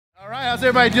right, how's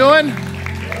everybody doing?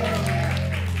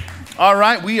 All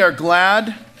right, we are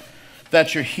glad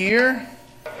that you're here.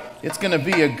 It's going to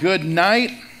be a good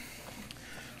night.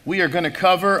 We are going to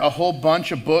cover a whole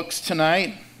bunch of books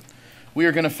tonight. We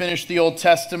are going to finish the Old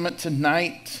Testament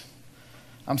tonight.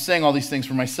 I'm saying all these things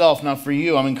for myself, not for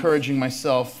you. I'm encouraging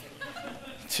myself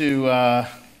to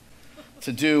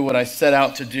do what I set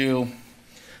out to do.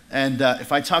 And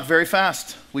if I talk very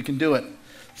fast, we can do it.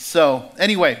 So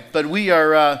anyway, but we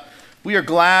are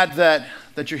glad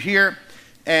that you're here.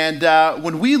 And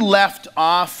when we left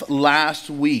off last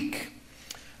week,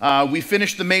 we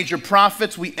finished the major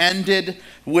prophets. We ended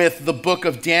with the book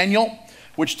of Daniel,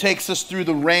 which takes us through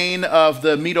the reign of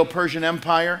the Medo-Persian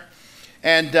Empire.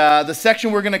 And the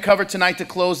section we're going to cover tonight to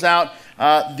close out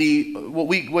what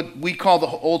we call the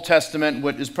Old Testament,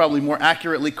 what is probably more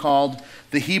accurately called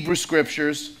the Hebrew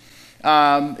Scriptures,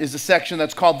 is a section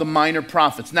that's called the Minor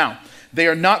Prophets. Now, they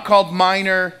are not called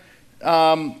minor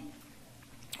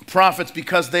prophets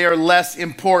because they are less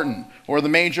important, or the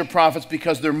major prophets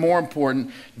because they're more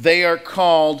important. They are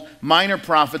called minor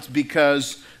prophets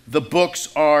because the books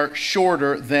are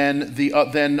shorter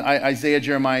than Isaiah,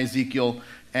 Jeremiah, Ezekiel,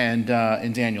 and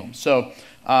Daniel. So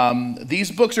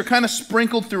these books are kind of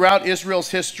sprinkled throughout Israel's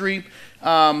history,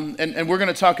 and we're going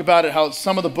to talk about it, how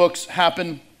some of the books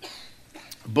happen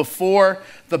before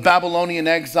the Babylonian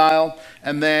exile,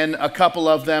 and then a couple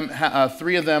of them,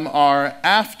 three of them are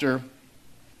after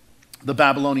the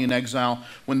Babylonian exile,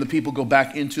 when the people go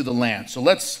back into the land. So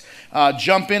let's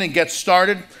jump in and get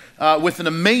started with an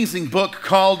amazing book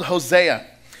called Hosea.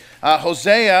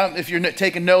 Hosea, if you're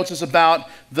taking notes, is about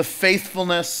the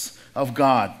faithfulness of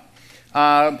God.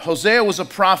 Hosea was a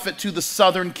prophet to the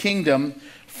southern kingdom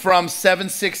from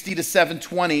 760 to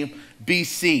 720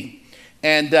 BC.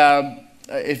 And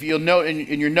if you'll note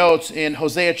in your notes, in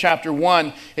Hosea chapter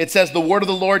 1, it says, "The word of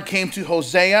the Lord came to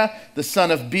Hosea, the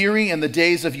son of Beeri, in the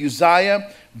days of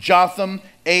Uzziah, Jotham,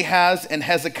 Ahaz, and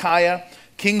Hezekiah,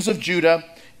 kings of Judah,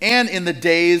 and in the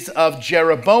days of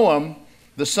Jeroboam,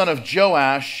 the son of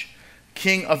Joash,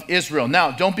 king of Israel."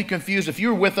 Now, don't be confused. If you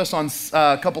were with us on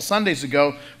a couple Sundays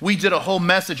ago, we did a whole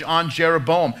message on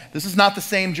Jeroboam. This is not the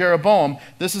same Jeroboam.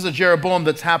 This is a Jeroboam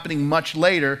that's happening much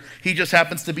later. He just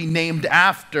happens to be named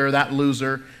after that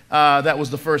loser that was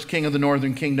the first king of the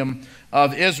northern kingdom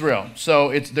of Israel.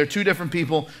 So they're two different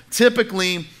people.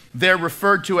 Typically, they're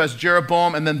referred to as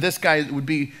Jeroboam, and then this guy would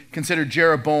be considered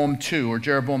Jeroboam II, or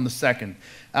Jeroboam II.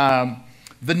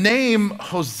 The name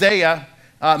Hosea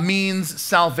means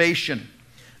salvation.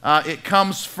 It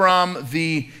comes from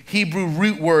the Hebrew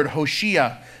root word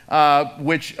Hoshea,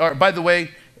 which, by the way,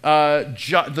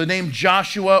 the name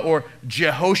Joshua or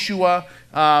Jehoshua,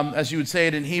 as you would say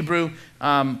it in Hebrew,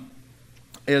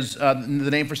 is the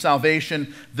name for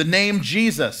salvation. The name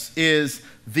Jesus is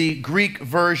the Greek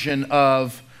version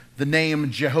of the name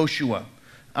Jehoshua.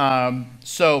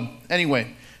 So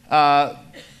anyway,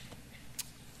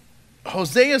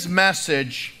 Hosea's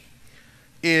message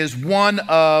is one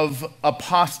of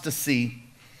apostasy,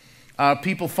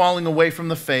 people falling away from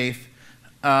the faith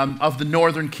of the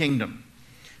northern kingdom.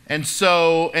 And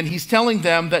he's telling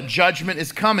them that judgment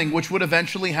is coming, which would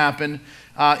eventually happen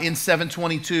in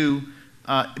 722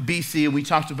 BC. And we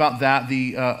talked about that,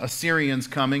 the Assyrians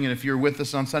coming. And if you're with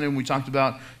us on Sunday when we talked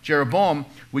about Jeroboam,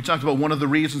 we talked about one of the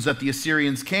reasons that the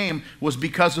Assyrians came was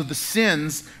because of the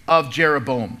sins of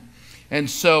Jeroboam. And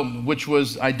so, which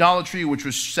was idolatry, which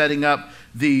was setting up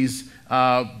these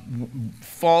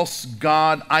false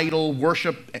god, idol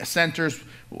worship centers,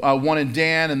 one in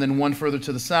Dan and then one further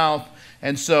to the south.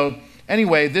 And so,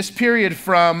 anyway, this period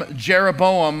from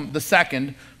Jeroboam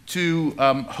II to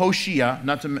Hoshea,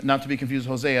 not to be confused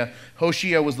with Hosea,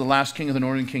 Hoshea was the last king of the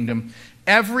northern kingdom.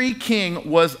 Every king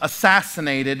was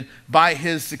assassinated by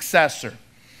his successor.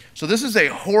 So this is a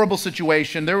horrible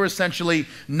situation. There were essentially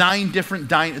 9 different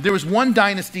there was one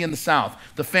dynasty in the south,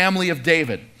 the family of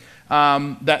David,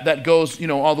 that goes,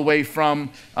 all the way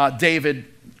from David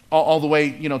all the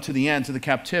way, to the end, to the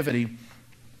captivity.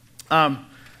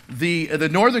 The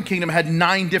northern kingdom had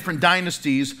 9 different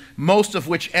dynasties, most of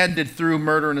which ended through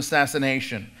murder and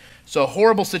assassination. So a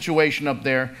horrible situation up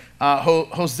there.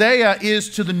 Hosea is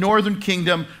to the northern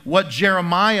kingdom what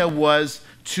Jeremiah was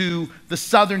to the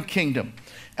southern kingdom.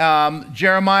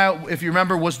 Jeremiah, if you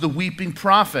remember, was the weeping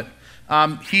prophet.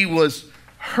 He was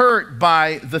hurt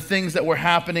by the things that were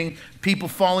happening, people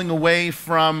falling away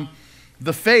from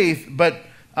the faith. But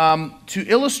to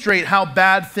illustrate how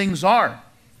bad things are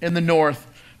in the north,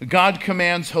 God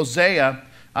commands Hosea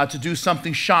to do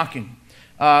something shocking.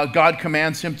 God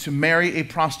commands him to marry a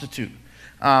prostitute.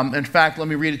 In fact, let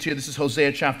me read it to you. This is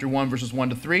Hosea chapter 1, verses 1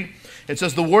 to 3. It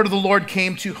says, "The word of the Lord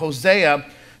came to Hosea,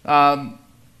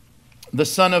 the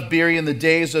son of Beri in the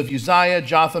days of Uzziah,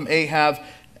 Jotham,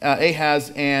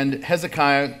 Ahaz, and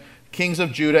Hezekiah, kings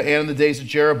of Judah, and in the days of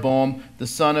Jeroboam, the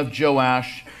son of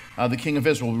Joash, the king of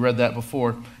Israel. We read that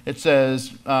before. It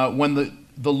says, when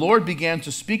the Lord began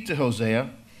to speak to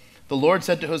Hosea, the Lord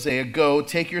said to Hosea, "Go,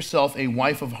 take yourself a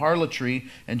wife of harlotry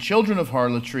and children of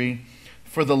harlotry,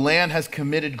 for the land has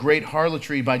committed great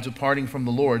harlotry by departing from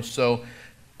the Lord." So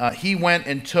he went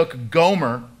and took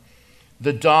Gomer,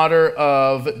 the daughter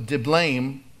of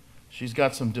Diblaim. She's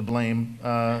got some Diblaim.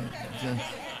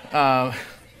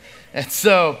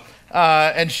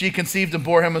 And she conceived and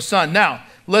bore him a son. Now,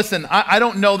 listen, I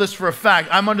don't know this for a fact.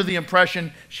 I'm under the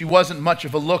impression she wasn't much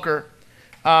of a looker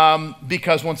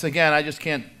because, once again, I just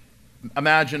can't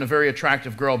imagine a very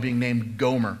attractive girl being named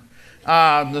Gomer.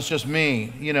 That's just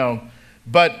me, you know.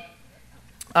 But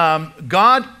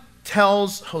God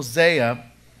tells Hosea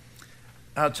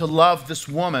to love this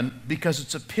woman because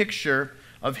it's a picture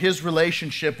of his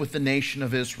relationship with the nation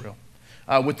of Israel,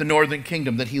 with the northern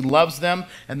kingdom, that he loves them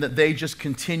and that they just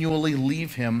continually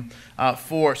leave him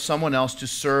for someone else to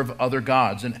serve other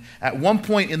gods. And at one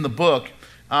point in the book,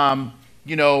 Hosea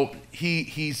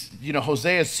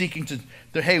is seeking to,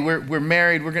 hey, we're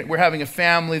married, we're having a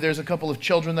family, there's a couple of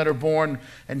children that are born,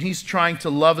 and he's trying to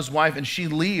love his wife, and she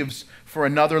leaves for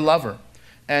another lover.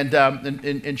 And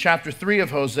in chapter 3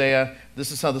 of Hosea,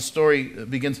 this is how the story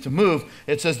begins to move.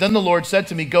 It says, "Then the Lord said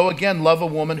to me, go again, love a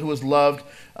woman who is loved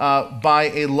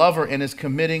by a lover and is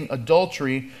committing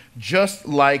adultery, just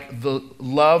like the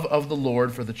love of the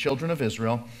Lord for the children of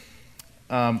Israel,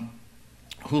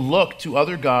 who look to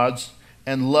other gods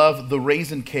and love the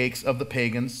raisin cakes of the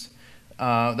pagans."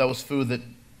 That was food that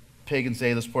pagans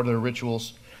ate. That's part of their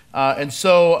rituals. "And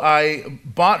so I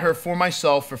bought her for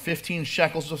myself for 15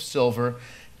 shekels of silver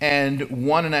and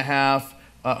 1.5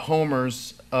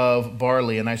 homers of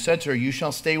barley. And I said to her, you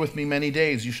shall stay with me many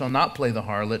days. You shall not play the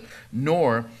harlot,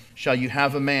 nor shall you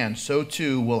have a man. So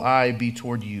too will I be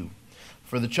toward you.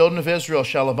 For the children of Israel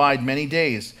shall abide many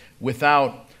days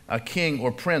without a king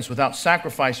or prince, without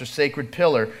sacrifice or sacred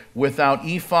pillar, without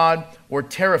ephod or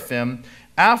teraphim.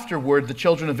 Afterward, the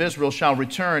children of Israel shall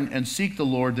return and seek the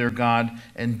Lord their God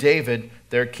and David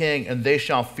their king, and they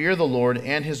shall fear the Lord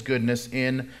and his goodness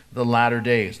in the latter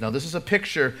days." Now, this is a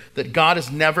picture that God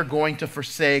is never going to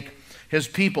forsake his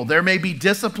people. There may be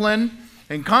discipline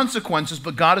and consequences,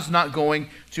 but God is not going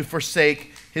to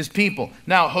forsake his people.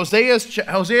 Now,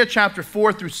 Hosea chapter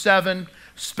 4 through 7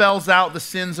 spells out the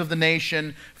sins of the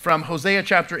nation. From Hosea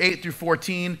chapter 8 through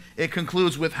 14, it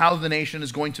concludes with how the nation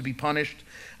is going to be punished.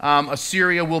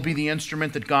 Assyria will be the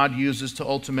instrument that God uses to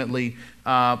ultimately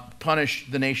punish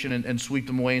the nation and sweep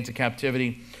them away into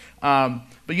captivity. But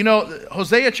you know,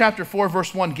 Hosea chapter 4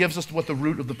 verse 1 gives us what the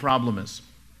root of the problem is.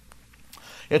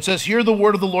 It says, "Hear the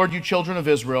word of the Lord, you children of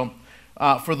Israel,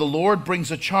 for the Lord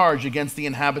brings a charge against the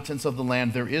inhabitants of the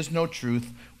land. There is no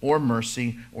truth or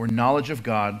mercy or knowledge of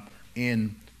God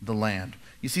in the land."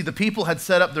 You see, the people had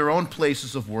set up their own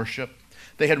places of worship.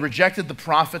 They had rejected the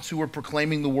prophets who were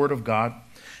proclaiming the word of God.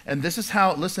 And this is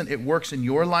how, listen, it works in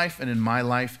your life and in my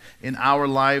life, in our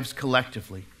lives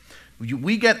collectively.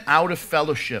 We get out of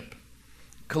fellowship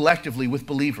collectively with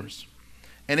believers.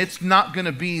 And it's not going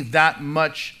to be that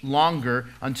much longer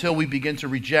until we begin to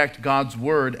reject God's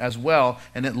word as well.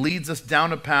 And it leads us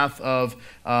down a path of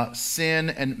sin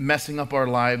and messing up our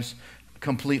lives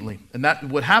completely. And that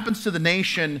what happens to the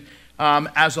nation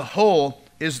as a whole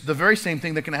is the very same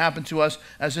thing that can happen to us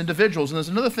as individuals. And there's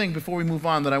another thing before we move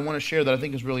on that I want to share that I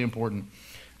think is really important.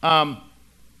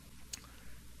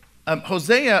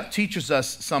 Hosea teaches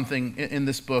us something in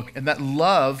this book, and that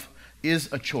love is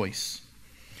a choice.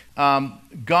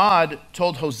 God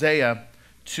told Hosea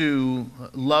to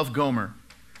love Gomer,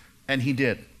 and he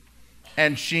did.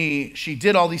 And she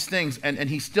did all these things, and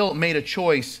he still made a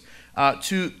choice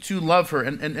to love her.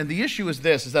 And the issue is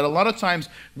this, is that a lot of times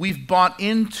we've bought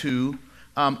into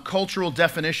cultural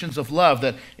definitions of love,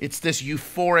 that it's this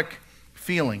euphoric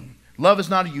feeling. Love is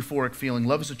not a euphoric feeling.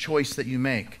 Love is a choice that you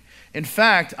make. In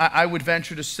fact, I would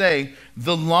venture to say,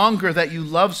 the longer that you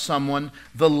love someone,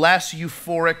 the less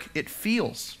euphoric it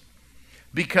feels.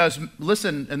 Because,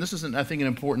 listen, and this isn't, I think, an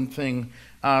important thing,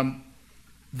 love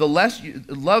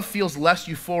feels less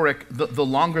euphoric the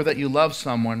longer that you love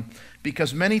someone,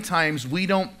 because many times we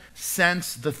don't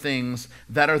sense the things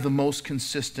that are the most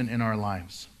consistent in our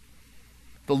lives.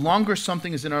 The longer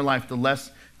something is in our life, the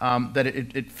less that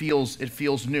it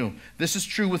feels new. This is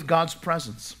true with God's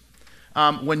presence.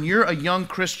 When you're a young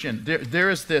Christian, there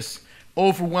is this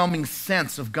overwhelming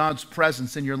sense of God's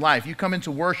presence in your life. You come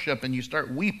into worship and you start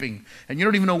weeping, and you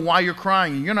don't even know why you're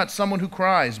crying. And you're not someone who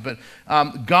cries, but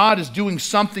God is doing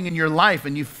something in your life,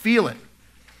 and you feel it.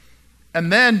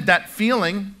 And then that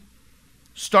feeling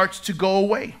starts to go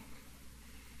away.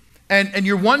 And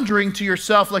you're wondering to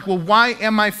yourself, like, well, why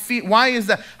is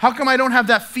that? How come I don't have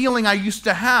that feeling I used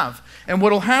to have? And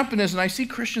what will happen is, and I see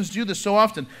Christians do this so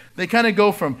often, they kind of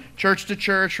go from church to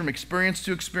church, from experience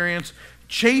to experience,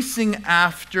 chasing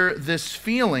after this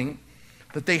feeling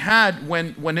that they had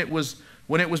when it was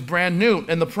brand new.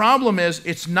 And the problem is,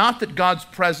 it's not that God's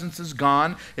presence is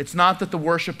gone. It's not that the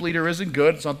worship leader isn't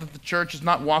good. It's not that the church is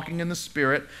not walking in the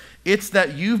Spirit. It's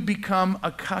that you've become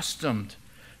accustomed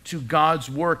to God's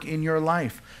work in your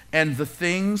life. And the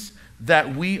things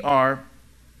that we are,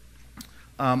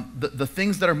 the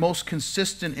things that are most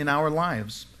consistent in our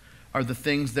lives are the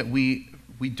things that we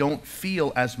don't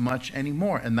feel as much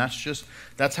anymore. And that's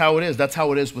how it is. That's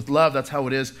how it is with love. That's how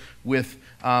it is with,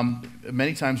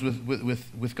 many times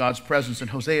with God's presence. And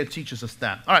Hosea teaches us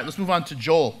that. All right, let's move on to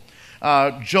Joel.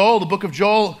 The book of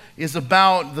Joel is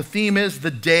about, the theme is the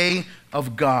day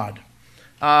of God.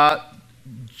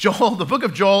 The book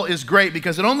of Joel is great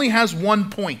because it only has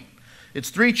one point. It's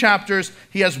 3 chapters.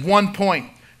 He has one point.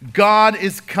 God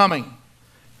is coming.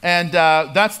 And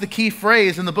that's the key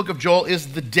phrase in the book of Joel,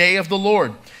 is the day of the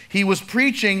Lord. He was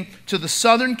preaching to the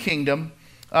southern kingdom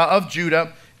of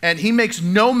Judah, and he makes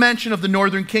no mention of the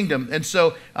northern kingdom. And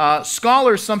so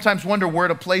scholars sometimes wonder where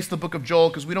to place the book of Joel,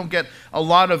 because we don't get a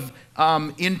lot of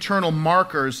internal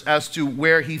markers as to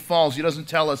where he falls. He doesn't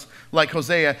tell us, like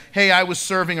Hosea, hey, I was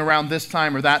serving around this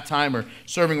time or that time, or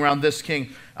serving around this king.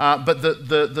 But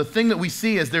the thing that we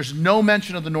see is there's no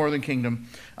mention of the northern kingdom,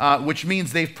 which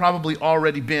means they've probably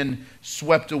already been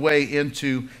swept away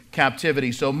into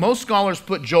captivity. So most scholars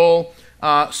put Joel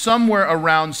somewhere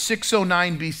around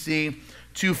 609 BC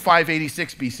to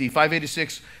 586 BC.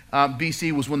 586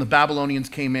 BC was when the Babylonians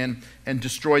came in and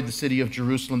destroyed the city of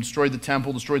Jerusalem, destroyed the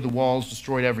temple, destroyed the walls,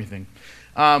 destroyed everything.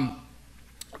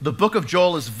 The book of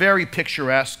Joel is very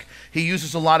picturesque. He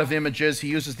uses a lot of images. He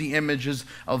uses the images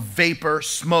of vapor,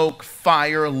 smoke,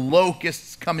 fire,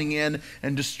 locusts coming in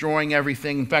and destroying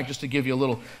everything. In fact, just to give you a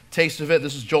little taste of it,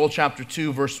 this is Joel chapter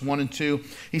 2, verse 1 and 2.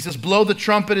 He says, blow the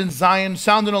trumpet in Zion,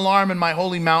 sound an alarm in my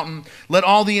holy mountain. Let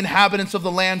all the inhabitants of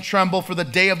the land tremble, for the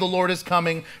day of the Lord is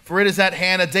coming. For it is at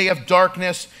hand, a day of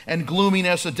darkness and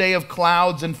gloominess, a day of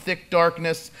clouds and thick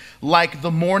darkness, like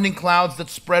the morning clouds that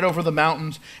spread over the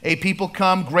mountains. A people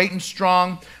come, great and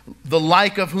strong, the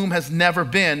like of whom has never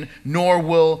been, nor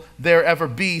will there ever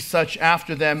be such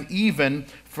after them, even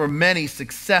for many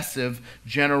successive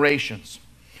generations.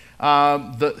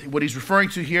 What he's referring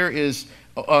to here is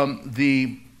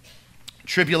the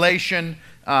tribulation,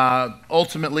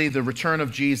 ultimately the return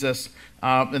of Jesus.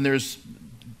 And there's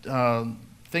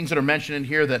things that are mentioned in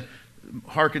here that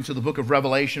hearken to the book of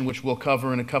Revelation, which we'll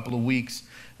cover in a couple of weeks.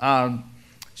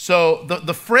 So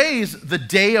the phrase, the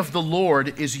day of the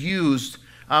Lord, is used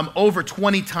over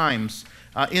 20 times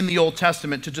in the Old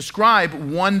Testament to describe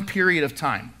one period of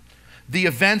time. The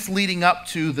events leading up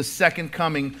to the second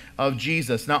coming of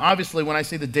Jesus. Now, obviously, when I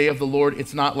say the day of the Lord,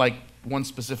 it's not like one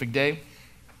specific day.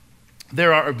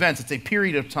 There are events. It's a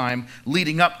period of time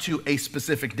leading up to a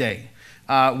specific day,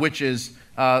 which is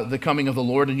the coming of the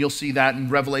Lord. And you'll see that in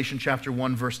Revelation chapter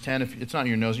 1, verse 10. If it's not in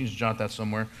your notes, you just jot that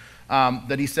somewhere.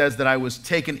 That he says that I was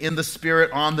taken in the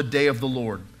Spirit on the day of the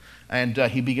Lord. And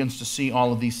he begins to see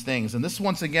all of these things. And this,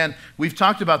 once again, we've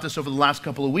talked about this over the last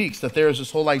couple of weeks, that there is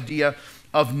this whole idea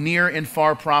of near and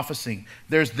far prophecy.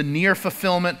 There's the near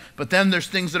fulfillment, but then there's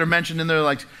things that are mentioned in there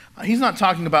like, he's not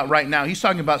talking about right now, he's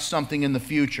talking about something in the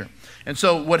future. And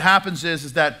so what happens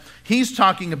is that he's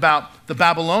talking about the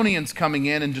Babylonians coming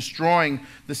in and destroying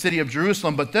the city of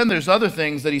Jerusalem, but then there's other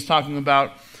things that he's talking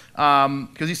about,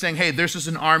 because he's saying, hey, this is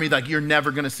an army that you're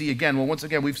never going to see again. Well, once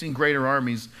again, we've seen greater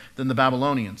armies than the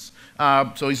Babylonians.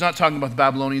 So he's not talking about the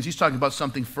Babylonians. He's talking about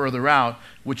something further out,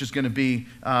 which is going to be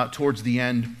towards the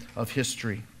end of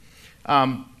history.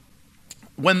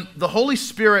 When the Holy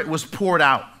Spirit was poured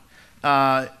out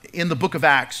in the book of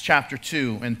Acts, chapter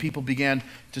 2, and people began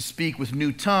to speak with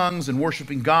new tongues and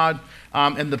worshiping God,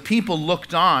 and the people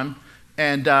looked on,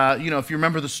 and if you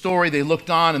remember the story, they looked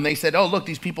on and they said, oh, look,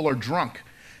 these people are drunk.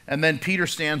 And then Peter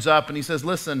stands up and he says,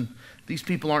 listen, these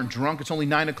people aren't drunk. It's only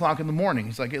 9 o'clock in the morning.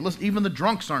 He's like, hey, listen, even the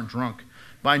drunks aren't drunk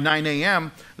by 9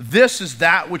 a.m. This is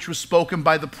that which was spoken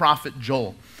by the prophet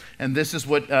Joel. And this is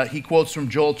what he quotes from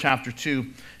Joel chapter 2.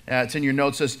 It's in your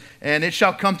notes. It says, "And it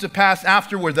shall come to pass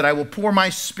afterward that I will pour my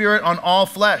spirit on all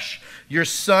flesh. Your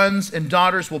sons and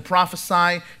daughters will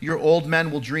prophesy. Your old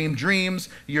men will dream dreams.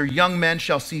 Your young men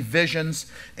shall see visions.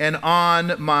 And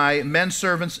on my men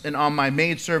servants and on my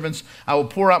maid servants I will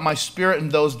pour out my spirit in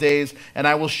those days. And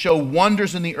I will show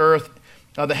wonders in the earth,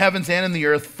 the heavens and in the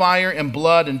earth, fire and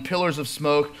blood and pillars of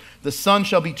smoke. The sun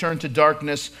shall be turned to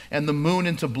darkness and the moon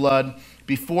into blood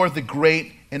before the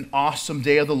great and awesome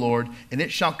day of the Lord. And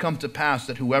it shall come to pass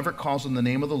that whoever calls on the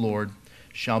name of the Lord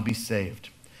shall be saved."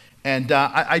 And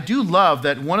I do love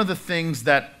that one of the things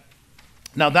that,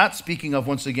 now that's speaking of,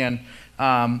 once again,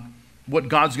 what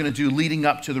God's going to do leading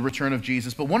up to the return of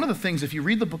Jesus. But one of the things, if you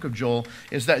read the book of Joel,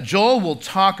 is that Joel will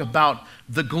talk about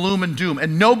the gloom and doom.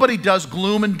 And nobody does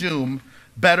gloom and doom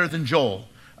better than Joel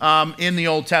in the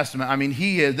Old Testament. I mean,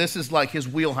 this is like his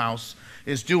wheelhouse,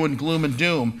 is doing gloom and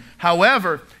doom.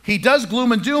 However, he does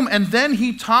gloom and doom, and then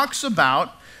he talks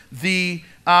about he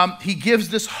gives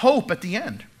this hope at the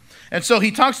end. And so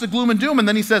he talks the gloom and doom, and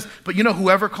then he says, but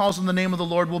whoever calls on the name of the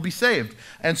Lord will be saved.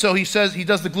 And so he says, he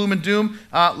does the gloom and doom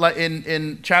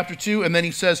in chapter 2, and then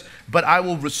he says, but I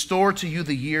will restore to you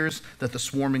the years that the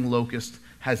swarming locust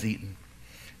has eaten.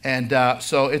 And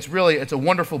so it's a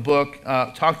wonderful book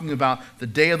talking about the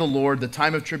day of the Lord, the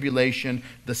time of tribulation,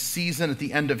 the season at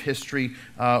the end of history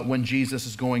when Jesus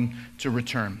is going to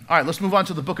return. All right, let's move on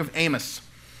to the book of Amos.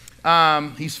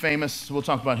 He's famous. We'll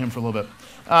talk about him for a little bit.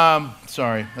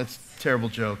 Sorry, that's a terrible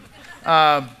joke.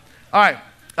 All right,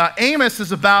 Amos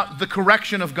is about the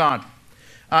correction of God.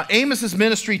 Amos's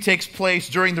ministry takes place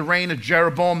during the reign of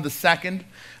Jeroboam II.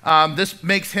 This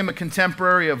makes him a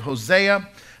contemporary of Hosea,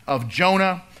 of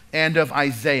Jonah, and of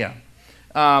Isaiah.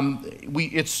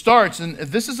 It starts, and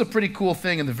this is a pretty cool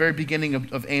thing in the very beginning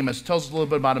of Amos. It tells us a little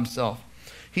bit about himself.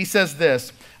 He says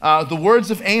this, the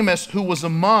words of Amos, who was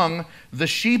among the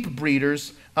sheep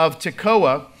breeders of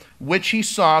Tekoa, which he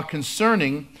saw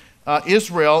concerning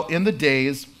Israel in the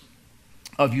days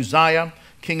of Uzziah,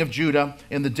 king of Judah,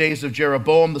 in the days of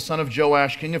Jeroboam, the son of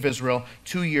Joash, king of Israel,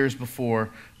 2 years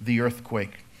before the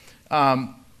earthquake.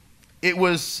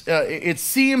 It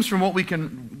seems from what we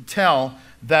can tell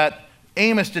that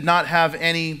Amos did not have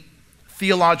any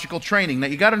theological training. Now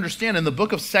you got to understand, in the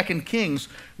book of 2 Kings,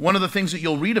 one of the things that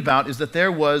you'll read about is that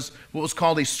there was what was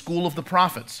called a school of the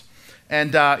prophets.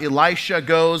 And Elisha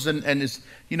goes and is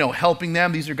helping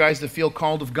them. These are guys that feel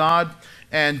called of God.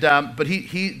 And but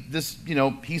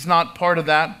he's not part of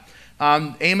that.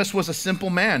 Amos was a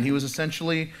simple man. He was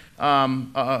essentially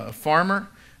a farmer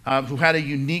who had a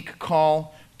unique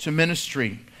call to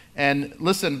ministry. And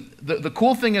listen, the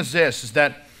cool thing is this, is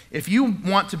that if you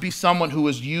want to be someone who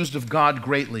is used of God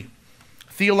greatly,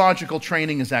 theological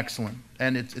training is excellent.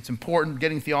 And it's important.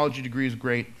 Getting a theology degree is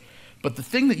great. But the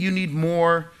thing that you need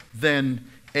more than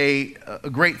a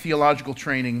great theological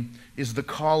training is the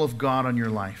call of God on your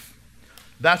life.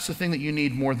 That's the thing that you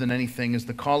need more than anything, is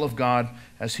the call of God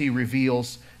as he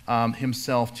reveals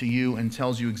himself to you and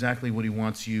tells you exactly what he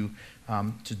wants you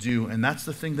to do. And that's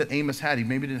the thing that Amos had. He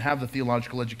maybe didn't have the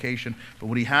theological education, but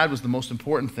what he had was the most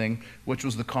important thing, which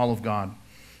was the call of God.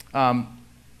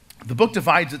 The book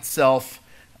divides itself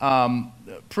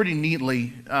pretty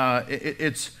neatly.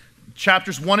 It's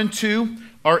chapters 1 and 2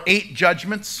 are 8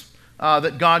 judgments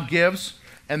that God gives.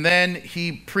 And then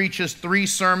he preaches 3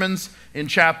 sermons in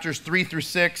chapters 3 through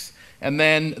 6. And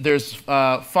then there's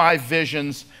 5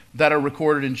 visions that are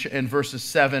recorded in verses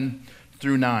 7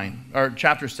 through 9, or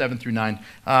chapters 7 through 9.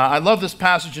 I love this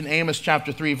passage in Amos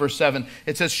chapter 3, verse 7.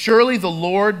 It says, "Surely the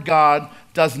Lord God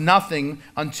does nothing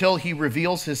until he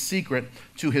reveals his secret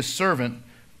to his servant,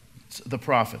 the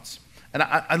prophets." And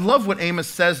I love what Amos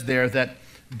says there, that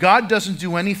God doesn't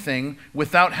do anything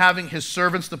without having his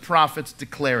servants, the prophets,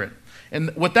 declare it.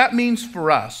 And what that means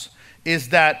for us is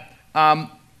that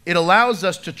it allows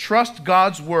us to trust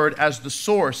God's word as the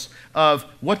source of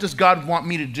what does God want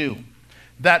me to do.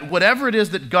 That whatever it is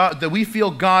that we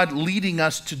feel God leading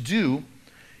us to do,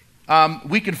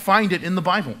 we can find it in the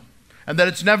Bible. And that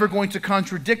it's never going to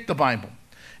contradict the Bible.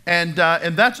 And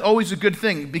that's always a good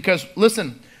thing, because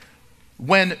listen,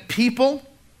 when people,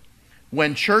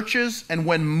 when churches, and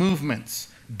when movements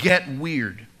get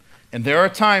weird, and there are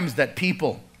times that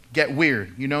people get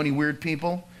weird. You know any weird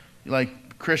people?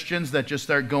 Like Christians that just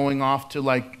start going off to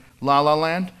like La La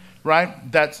Land,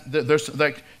 right?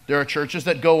 There are churches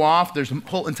that go off. There's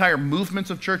whole entire movements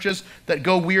of churches that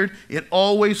go weird. It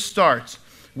always starts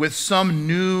with some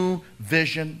new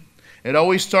vision. It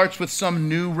always starts with some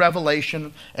new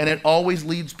revelation, and it always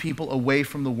leads people away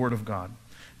from the Word of God.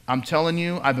 I'm telling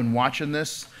you, I've been watching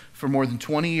this for more than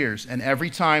 20 years, and every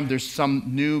time there's some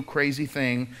new crazy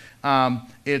thing,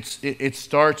 it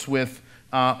starts with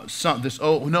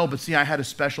oh no, but see, I had a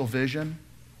special vision.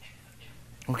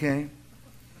 Okay.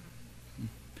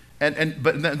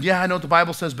 But yeah, I know what the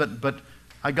Bible says, but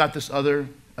I got this other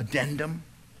addendum.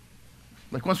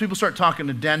 Like once people start talking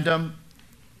addendum,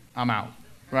 I'm out,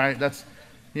 right? That's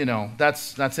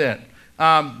it.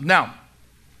 Now,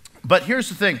 but here's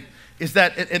the thing, is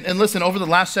that, and listen, over the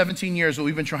last 17 years, what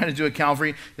we've been trying to do at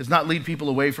Calvary is not lead people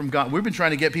away from God. We've been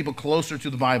trying to get people closer to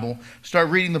the Bible, start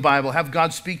reading the Bible, have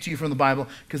God speak to you from the Bible,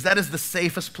 because that is the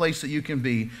safest place that you can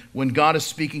be when God is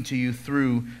speaking to you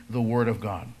through the Word of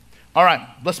God. All right,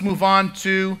 let's move on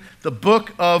to the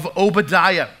book of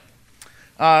Obadiah.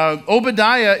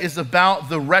 Obadiah is about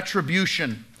the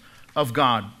retribution of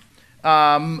God.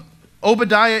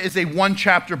 Obadiah is a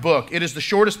one-chapter book. It is the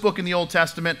shortest book in the Old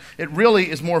Testament. It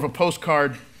really is more of a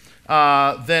postcard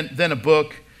than a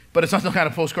book, but it's not the kind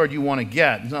of postcard you want to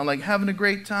get. It's not like having a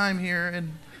great time here,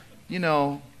 and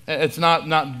it's not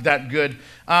that good.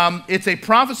 It's a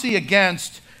prophecy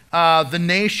against the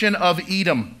nation of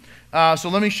Edom. So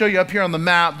let me show you up here on the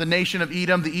map the nation of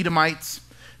Edom, the Edomites,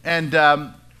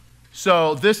 and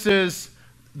so this is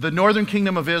the northern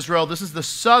kingdom of Israel. This is the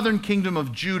southern kingdom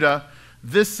of Judah.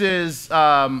 This is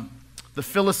the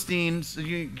Philistines.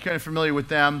 You're kind of familiar with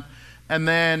them. And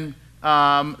then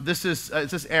this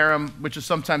is Aram, which is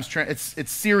sometimes,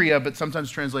 it's Syria, but sometimes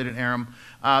translated Aram.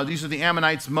 These are the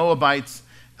Ammonites, Moabites.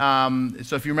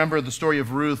 So if you remember the story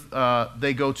of Ruth,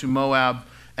 they go to Moab.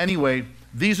 Anyway,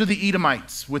 these are the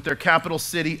Edomites with their capital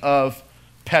city of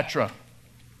Petra.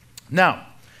 Now,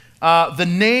 the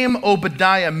name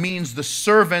Obadiah means the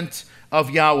servant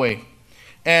of Yahweh.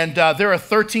 And there are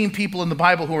 13 people in the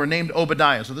Bible who are named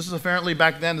Obadiah. So this is apparently,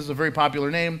 back then, this is a very popular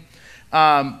name.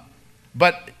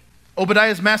 But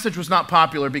Obadiah's message was not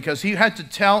popular because he had to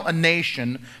tell a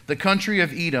nation, the country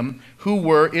of Edom, who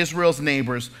were Israel's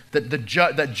neighbors, that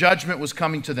that judgment was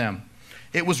coming to them.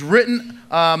 It was written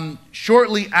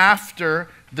shortly after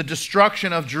the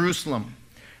destruction of Jerusalem.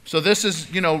 So this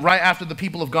is, right after the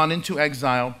people have gone into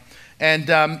exile. And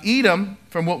Edom,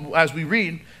 as we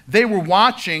read, they were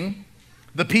watching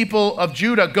the people of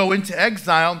Judah go into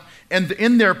exile, and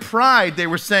in their pride, they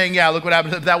were saying, yeah, look what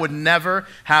happened. That would never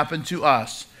happen to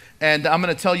us. And I'm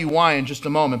going to tell you why in just a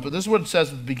moment. But this is what it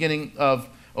says at the beginning of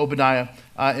Obadiah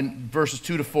in verses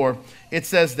 2 to 4. It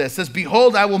says this. It says,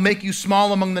 behold, I will make you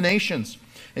small among the nations,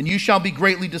 and you shall be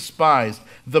greatly despised.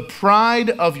 The pride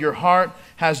of your heart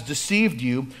has deceived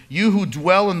you, you who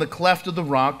dwell in the cleft of the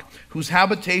rock, whose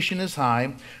habitation is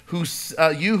high,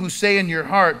 you who say in your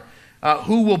heart,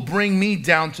 who will bring me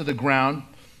down to the ground?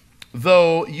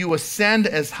 Though you ascend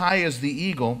as high as the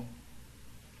eagle,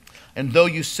 and though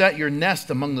you set your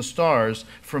nest among the stars,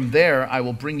 from there I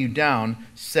will bring you down,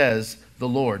 says the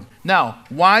Lord. Now,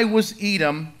 why was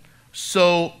Edom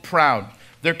so proud?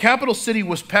 Their capital city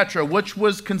was Petra, which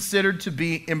was considered to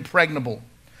be impregnable.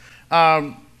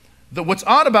 What's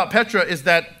odd about Petra is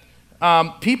that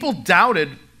people doubted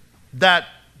that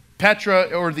Petra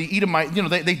or the Edomite,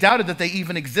 they doubted that they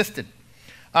even existed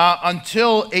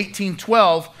until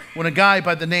 1812, when a guy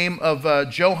by the name of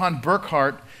Johann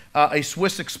Burckhardt, a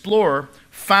Swiss explorer,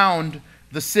 found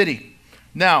the city.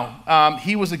 Now,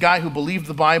 he was a guy who believed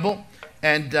the Bible,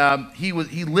 and he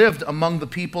lived among the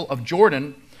people of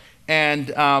Jordan, and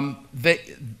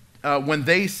when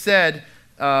they said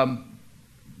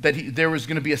that there was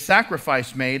going to be a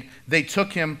sacrifice made, they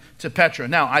took him to Petra.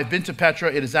 Now, I've been to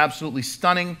Petra. It is absolutely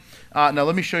stunning. Now,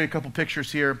 let me show you a couple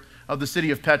pictures here of the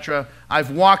city of Petra.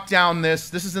 I've walked down this.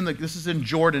 This is in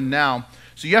Jordan now.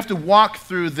 So you have to walk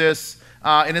through this,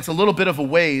 and it's a little bit of a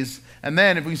ways. And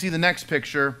then, if we can see the next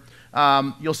picture,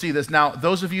 you'll see this. Now,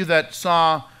 those of you that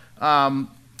saw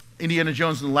Indiana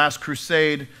Jones and the Last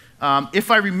Crusade,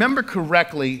 if I remember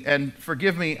correctly, and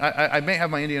forgive me, I may have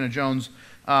my Indiana Jones.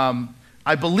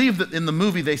 I believe that in the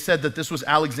movie they said that this was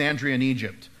Alexandria in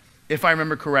Egypt, if I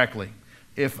remember correctly.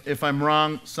 If I'm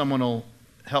wrong, someone will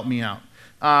help me out.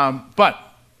 But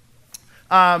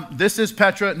this is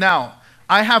Petra. Now,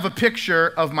 I have a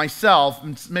picture of myself,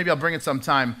 and maybe I'll bring it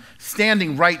sometime,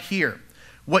 standing right here.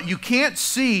 What you can't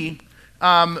see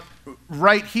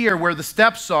right here where the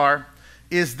steps are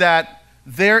is that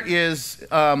there is,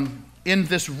 in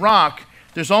this rock,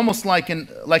 there's almost like an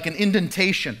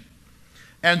indentation.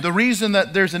 And the reason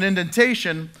that there's an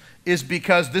indentation is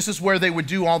because this is where they would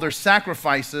do all their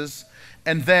sacrifices,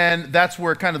 and then that's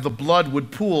where kind of the blood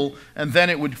would pool, and then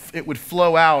it would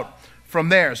flow out from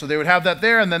there. So they would have that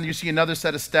there, and then you see another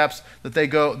set of steps that they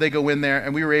go in there,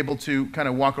 and we were able to kind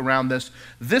of walk around this.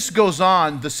 This goes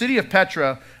on, the city of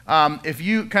Petra, if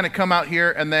you kind of come out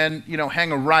here and then,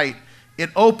 hang a right, it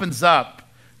opens up,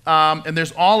 and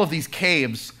there's all of these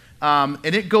caves, and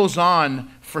it goes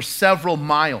on for several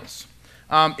miles.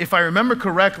 If I remember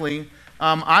correctly,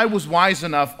 I was wise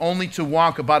enough only to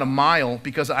walk about a mile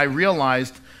because I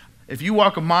realized if you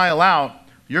walk a mile out,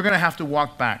 you're going to have to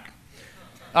walk back.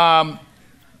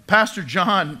 Pastor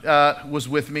John was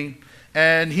with me,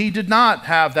 and he did not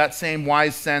have that same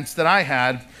wise sense that I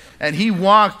had, and he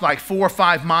walked like 4 or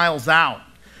 5 miles out.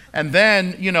 And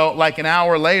then, like an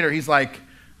hour later, he's like,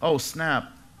 oh, snap,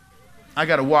 I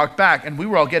got to walk back. And we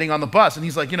were all getting on the bus, and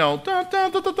he's like,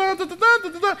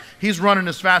 he's running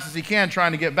as fast as he can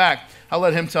trying to get back. I'll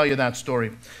let him tell you that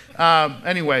story.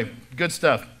 Anyway, good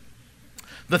stuff.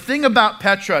 The thing about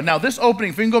Petra, now this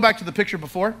opening, if we can go back to the picture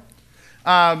before,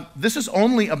 this is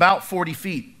only about 40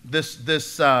 feet,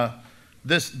 this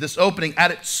opening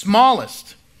at its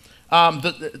smallest.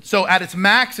 So at its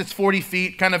max, it's 40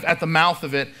 feet, kind of at the mouth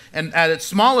of it, and at its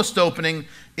smallest opening,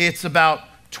 it's about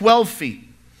 12 feet.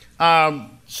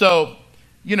 So,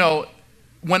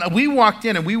 when we walked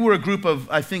in, and we were a group of,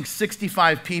 I think,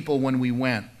 65 people when we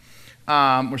went,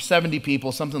 or 70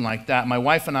 people, something like that. My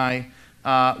wife and I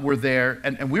were there,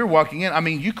 and we were walking in. I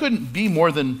mean, you couldn't be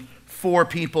more than 4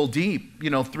 people deep,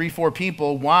 3, 4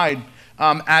 people wide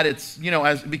at its,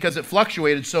 because it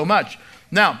fluctuated so much.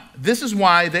 Now, this is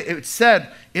why it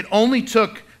said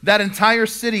that entire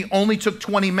city only took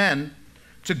 20 men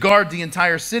to guard the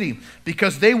entire city,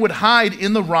 because they would hide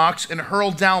in the rocks and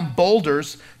hurl down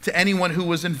boulders to anyone who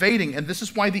was invading. And this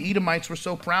is why the Edomites were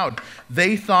so proud.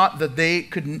 They thought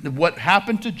that what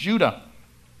happened to Judah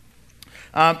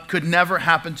could never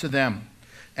happen to them.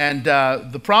 And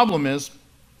the problem is,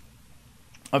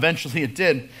 eventually it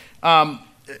did.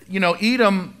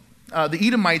 Edom, the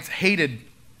Edomites hated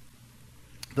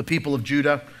the people of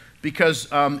Judah because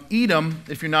Edom,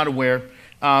 if you're not aware,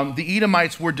 the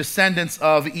Edomites were descendants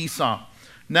of Esau.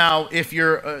 Now, if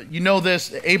you're,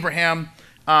 this, Abraham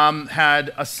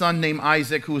had a son named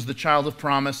Isaac who was the child of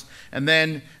promise, and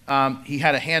then he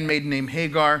had a handmaiden named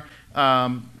Hagar,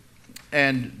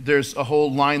 and there's a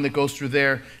whole line that goes through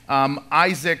there.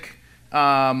 Isaac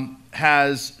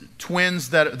has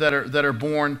twins that are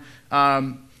born,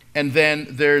 and then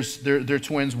there's their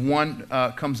twins. One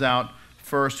comes out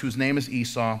first, whose name is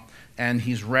Esau, and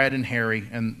he's red and hairy,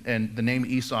 and the name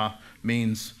Esau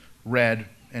means red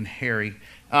and hairy.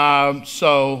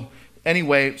 So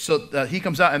he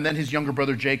comes out, and then his younger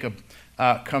brother Jacob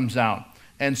comes out.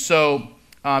 And so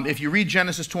if you read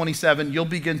Genesis 27, you'll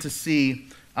begin to see,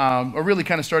 or really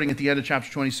kind of starting at the end of chapter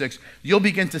 26, you'll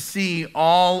begin to see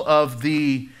all of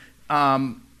the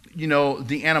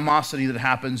the animosity that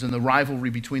happens and the rivalry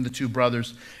between the two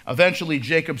brothers. Eventually,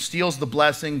 Jacob steals the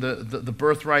blessing, the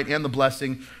birthright and the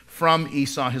blessing from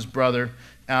Esau, his brother,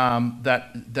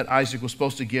 that Isaac was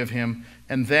supposed to give him.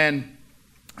 And then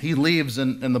he leaves,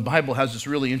 and the Bible has this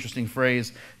really interesting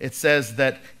phrase. It says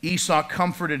that Esau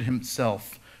comforted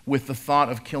himself with the thought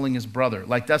of killing his brother.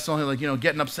 Like, that's only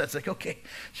getting upset. It's like, okay,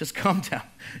 just calm down.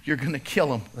 You're going to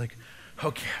kill him. Like,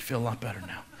 okay, I feel a lot better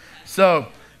now. So,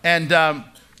 and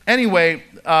anyway,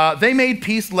 they made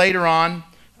peace later on,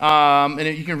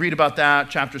 and you can read about that,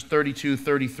 chapters 32,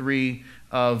 33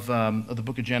 of the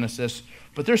book of Genesis.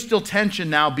 But there's still tension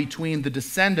now between the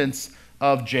descendants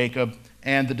of Jacob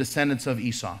and the descendants of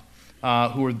Esau,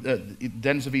 who are the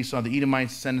descendants of Esau, the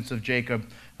Edomites, descendants of Jacob,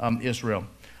 Israel.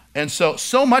 And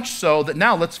so much so that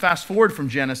now let's fast forward from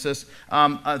Genesis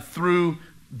through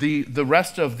the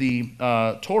rest of the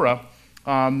Torah,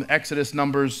 Exodus,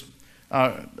 Numbers,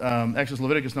 Exodus,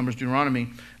 Leviticus, Numbers, Deuteronomy.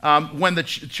 When the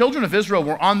children of Israel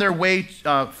were on their way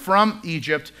from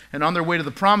Egypt and on their way to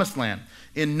the Promised Land,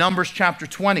 in Numbers chapter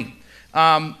 20,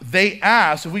 they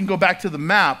asked, if we can go back to the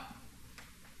map,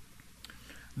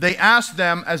 they asked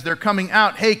them as they're coming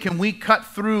out, hey, can we cut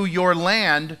through your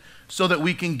land so that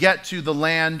we can get to the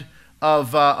land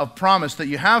of promise that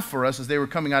you have for us, as they were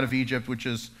coming out of Egypt, which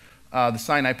is the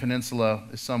Sinai Peninsula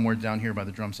is somewhere down here by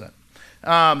the drum set.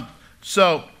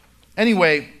 So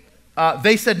anyway,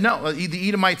 they said no. The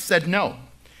Edomites said no.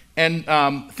 And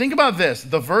think about this.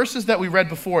 The verses that we read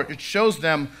before, it shows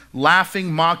them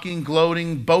laughing, mocking,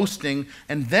 gloating, boasting,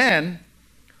 and then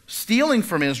stealing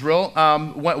from Israel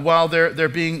while they're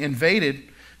being invaded.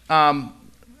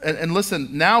 And listen,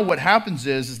 now what happens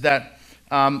is that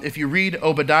if you read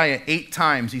Obadiah 8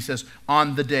 times, he says,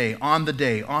 on the day, on the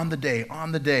day, on the day,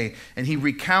 on the day. And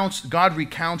God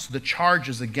recounts the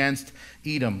charges against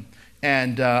Edom.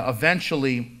 And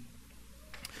eventually,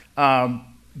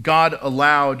 God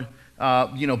allowed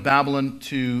Babylon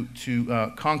to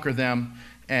conquer them.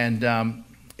 And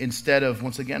instead of,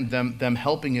 once again, them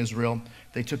helping Israel,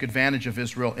 they took advantage of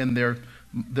Israel in their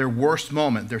worst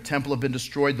moment. Their temple had been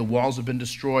destroyed, the walls had been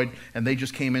destroyed, and they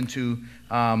just came in to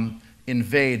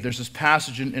invade. There's this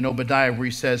passage in Obadiah where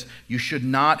he says, you should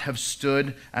not have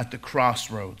stood at the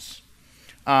crossroads.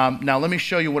 Now, let me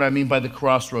show you what I mean by the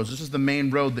crossroads. This is the main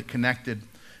road that connected.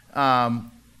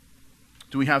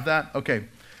 Do we have that? Okay.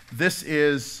 This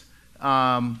is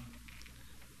called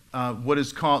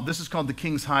the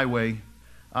King's Highway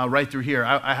right through here.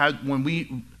 When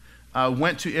we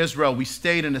went to Israel, we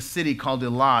stayed in a city called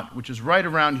Eilat, which is right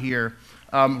around here,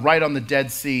 right on the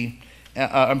Dead Sea.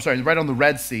 Right on the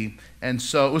Red Sea. And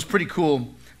so it was pretty cool.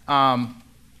 We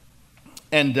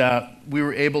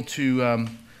were able to,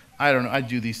 I don't know, I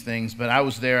do these things, but I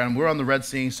was there and we're on the Red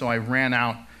Sea, so I ran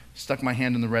out, stuck my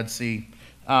hand in the Red Sea.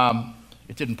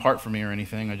 It didn't part for me or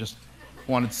anything. I just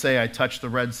wanted to say I touched the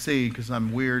Red Sea because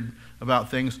I'm weird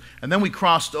about things. And then we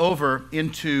crossed over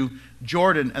into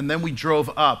Jordan, and then we drove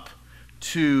up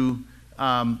to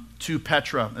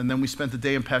Petra, and then we spent the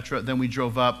day in Petra. Then we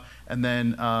drove up, and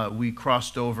then we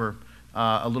crossed over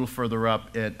a little further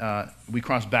up. We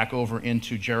crossed back over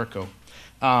into Jericho,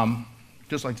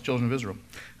 just like the children of Israel.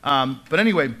 But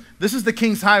anyway, this is the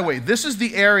King's Highway. This is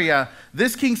the area.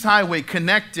 This King's Highway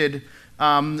connected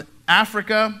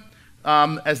Africa.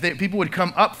 People would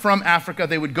come up from Africa,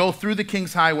 they would go through the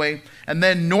King's Highway, and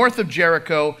then north of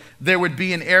Jericho, there would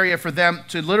be an area for them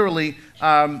to literally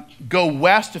go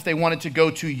west if they wanted to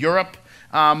go to Europe,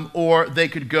 or they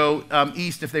could go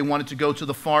east if they wanted to go to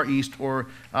the Far East or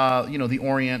the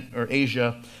Orient or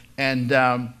Asia.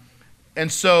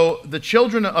 And so the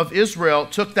children of Israel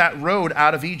took that road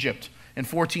out of Egypt in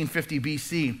 1450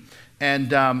 BC.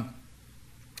 And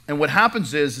what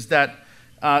happens is that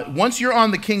once you're on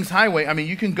the King's Highway, I mean,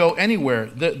 you can go anywhere.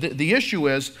 The issue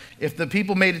is, if the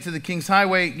people made it to the King's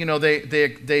Highway,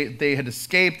 they had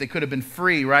escaped, they could have been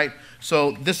free, right?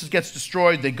 So this gets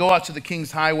destroyed. They go out to the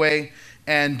King's Highway,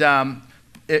 and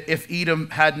if Edom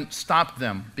hadn't stopped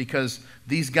them, because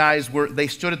these guys they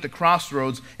stood at the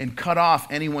crossroads and cut off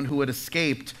anyone who had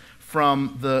escaped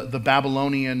from the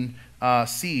Babylonian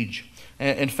siege.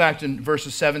 In fact, in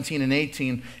verses 17 and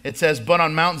 18, it says, but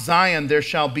on Mount Zion there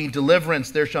shall be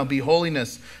deliverance, there shall be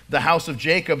holiness. The house of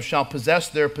Jacob shall possess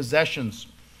their possessions.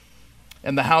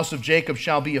 And the house of Jacob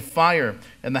shall be a fire,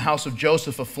 and the house of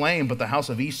Joseph a flame, but the house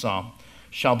of Esau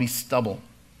shall be stubble.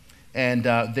 And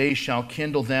they shall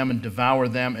kindle them and devour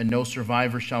them, and no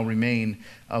survivor shall remain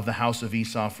of the house of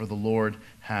Esau, for the Lord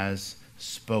has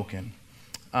spoken.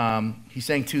 He's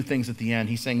saying two things at the end.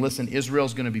 He's saying, listen,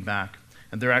 Israel's going to be back.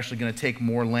 And they're actually going to take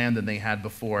more land than they had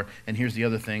before. And here's the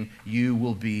other thing, you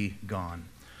will be gone.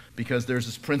 Because there's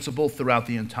this principle throughout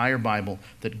the entire Bible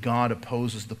that God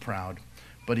opposes the proud,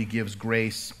 but he gives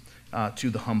grace to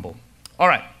the humble. All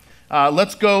right,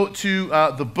 let's go to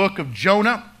the book of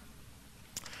Jonah.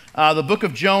 The book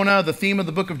of Jonah, the theme of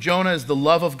the book of Jonah is the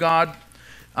love of God.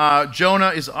 Jonah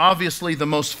is obviously the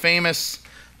most famous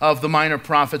of the minor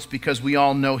prophets because we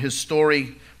all know his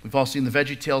story. We've all seen the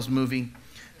VeggieTales movie.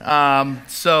 God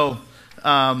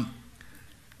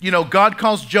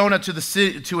calls Jonah to a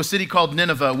city called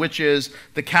Nineveh, which is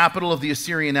the capital of the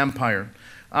Assyrian Empire.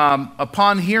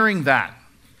 Upon hearing that,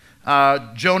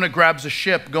 Jonah grabs a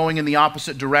ship going in the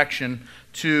opposite direction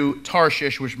to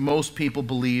Tarshish, which most people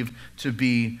believe to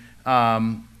be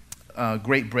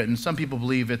Great Britain. Some people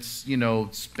believe it's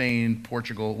Spain,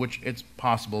 Portugal, which it's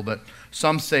possible, but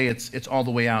some say it's all the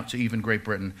way out to even Great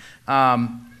Britain.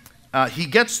 He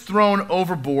gets thrown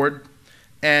overboard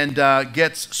and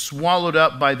gets swallowed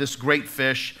up by this great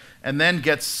fish, and then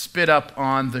gets spit up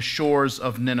on the shores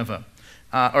of Nineveh,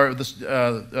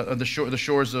 the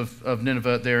shores of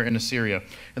Nineveh there in Assyria.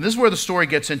 And this is where the story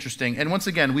gets interesting. And once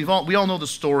again, we all know the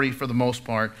story for the most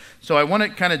part. So I want to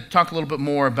kind of talk a little bit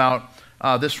more about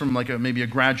this from maybe a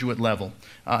graduate level,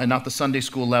 and not the Sunday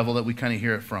school level that we kind of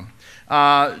hear it from.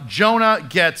 Jonah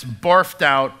gets barfed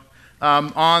out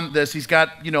on this. He's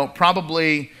got,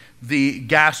 probably the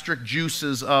gastric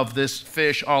juices of this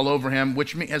fish all over him,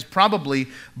 which has probably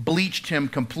bleached him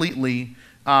completely.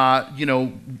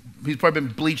 He's probably been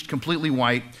bleached completely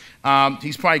white.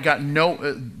 He's probably got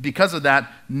because of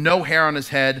that, no hair on his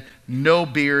head, no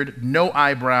beard, no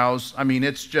eyebrows. I mean,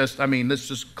 it's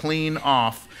just clean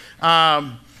off.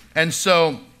 And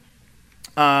so,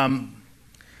 I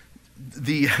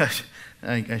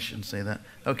shouldn't say that.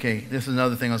 Okay, this is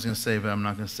another thing I was going to say, but I'm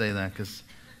not going to say that because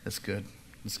it's good.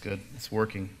 It's good. It's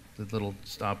working. The little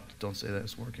stop, don't say that,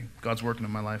 it's working. God's working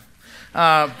in my life.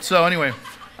 So anyway,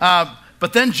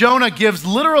 But then Jonah gives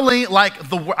literally like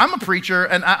I'm a preacher,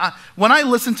 and when I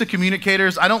listen to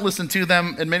communicators, I don't listen to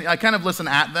them, and I kind of listen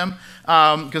at them,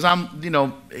 because I'm, you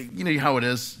know how it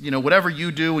is. Whatever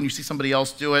you do when you see somebody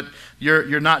else do it,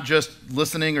 you're not just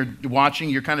listening or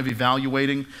watching, you're kind of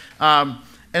evaluating.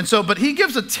 But he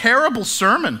gives a terrible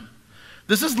sermon.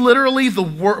 This is literally the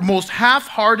most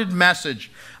half-hearted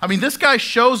message. I mean, this guy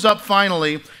shows up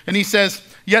finally, and he says,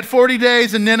 "Yet 40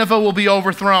 days and Nineveh will be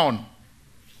overthrown.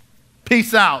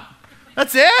 Peace out."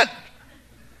 That's it.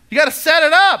 You got to set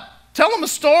it up. Tell them a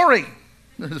story.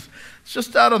 It's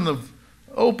just out on the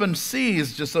open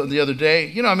seas just the other day.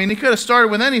 He could have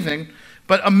started with anything,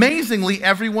 but amazingly,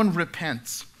 everyone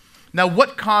repents. Now,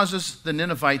 what causes the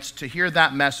Ninevites to hear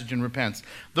that message and repent?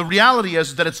 The reality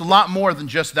is that it's a lot more than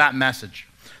just that message.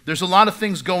 There's a lot of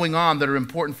things going on that are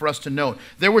important for us to note.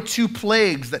 There were 2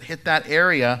 plagues that hit that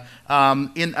area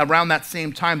around that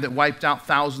same time that wiped out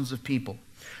thousands of people.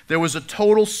 There was a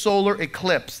total solar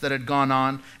eclipse that had gone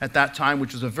on at that time,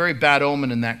 which was a very bad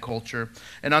omen in that culture.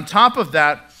 And on top of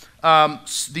that,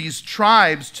 these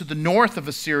tribes to the north of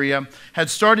Assyria had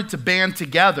started to band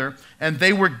together, and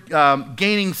they were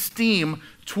gaining steam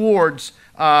towards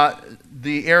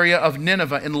the area of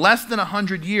Nineveh. In less than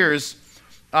 100 years,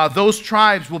 those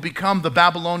tribes will become the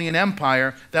Babylonian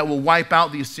Empire that will wipe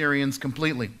out the Assyrians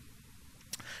completely.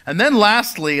 And then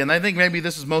lastly, and I think maybe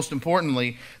this is most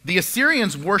importantly, the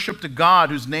Assyrians worshipped a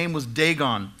god whose name was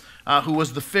Dagon, who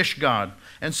was the fish god.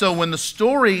 And so when the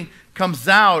story comes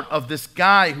out of this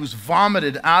guy who's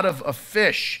vomited out of a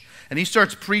fish, and he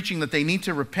starts preaching that they need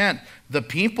to repent, the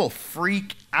people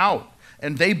freak out.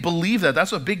 And they believe that.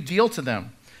 That's a big deal to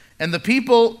them. And the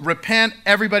people repent.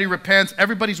 Everybody repents.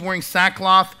 Everybody's wearing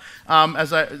sackcloth.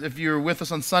 If you're with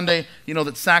us on Sunday, you know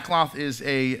that sackcloth is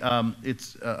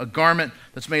it's a garment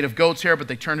that's made of goat's hair, but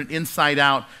they turn it inside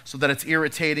out so that it's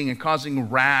irritating and causing a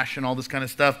rash and all this kind of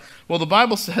stuff. Well, the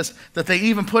Bible says that they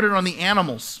even put it on the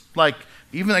animals.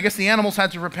 Even I guess the animals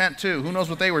had to repent too. Who knows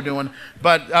what they were doing?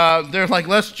 But they're like,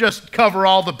 let's just cover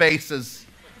all the bases.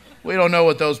 We don't know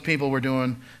what those people were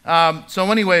doing.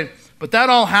 So anyway. But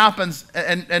that all happens,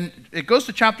 and it goes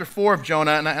to chapter 4 of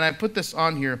Jonah, and I put this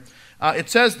on here. It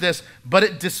says this, "But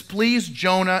it displeased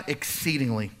Jonah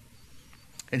exceedingly,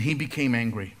 and he became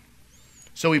angry.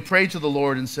 So he prayed to the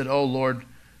Lord and said, 'Oh Lord,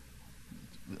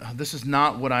 this is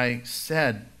not what I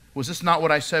said. Was this not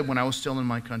what I said when I was still in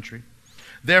my country?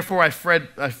 Therefore I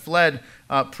fled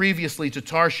previously to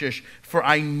Tarshish, for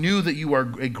I knew that you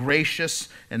are a gracious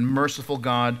and merciful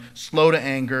God, slow to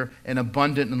anger and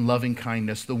abundant in loving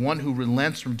kindness, the one who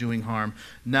relents from doing harm.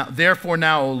 Therefore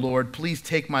now, O Lord, please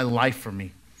take my life from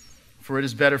me, for it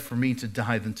is better for me to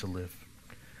die than to live.'"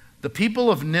 The people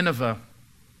of Nineveh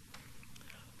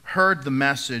heard the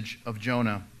message of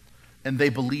Jonah, and they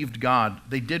believed God.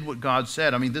 They did what God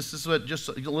said. I mean, this is just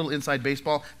a little inside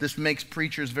baseball. This makes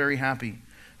preachers very happy.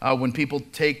 When people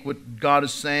take what God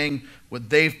is saying,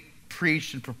 what they've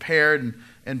preached and prepared,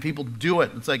 and people do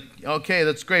it. It's like, okay,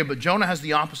 that's great. But Jonah has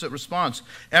the opposite response.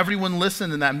 Everyone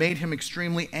listened, and that made him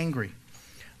extremely angry.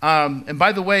 And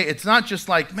by the way, it's not just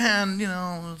like, man,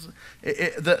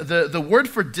 the word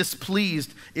for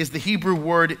displeased is the Hebrew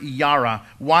word yara,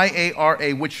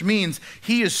 Y-A-R-A, which means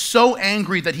he is so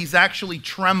angry that he's actually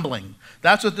trembling.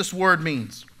 That's what this word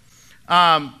means.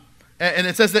 And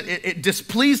it says that it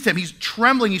displeased him. He's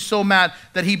trembling. He's so mad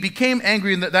that he became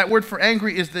angry. And that word for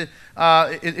angry is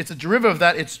it's a derivative of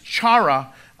that. It's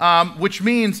chara, which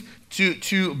means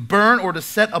to burn or to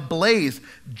set ablaze.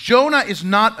 Jonah is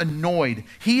not annoyed.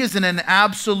 He is in an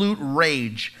absolute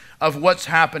rage of what's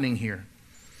happening here.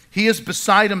 He is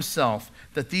beside himself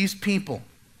that these people,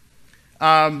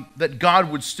 that God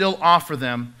would still offer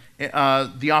them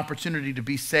the opportunity to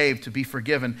be saved, to be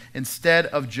forgiven, instead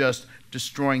of just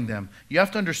destroying them. You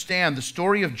have to understand, the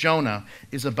story of Jonah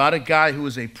is about a guy who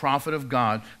is a prophet of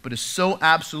God, but is so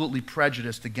absolutely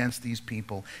prejudiced against these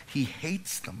people. He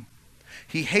hates them.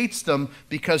 He hates them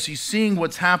because he's seeing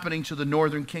what's happening to the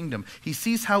northern kingdom. He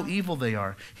sees how evil they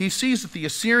are. He sees that the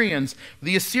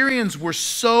Assyrians were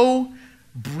so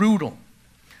brutal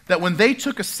that when they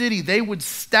took a city, they would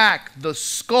stack the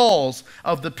skulls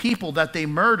of the people that they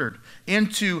murdered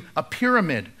into a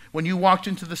pyramid when you walked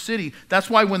into the city. That's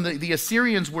why when the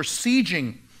Assyrians were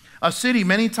sieging a city,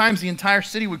 many times the entire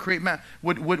city would create there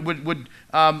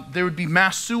would be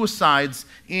mass suicides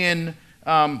in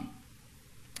the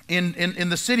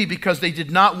city because they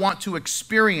did not want to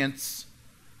experience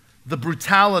the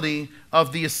brutality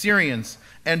of the Assyrians.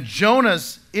 And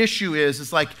Jonah's issue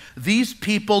is like, these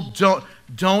people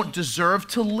don't deserve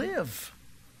to live.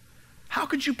 How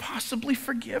could you possibly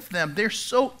forgive them? They're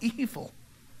so evil.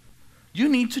 You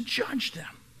need to judge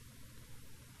them.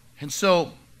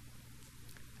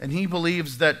 And he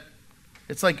believes that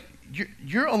it's like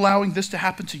you're allowing this to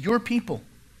happen to your people.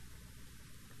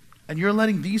 And you're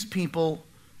letting these people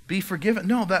be forgiven.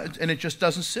 No, and it just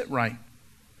doesn't sit right.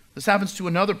 This happens to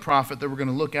another prophet that we're going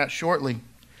to look at shortly.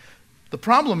 The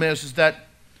problem is that,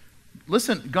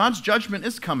 listen, God's judgment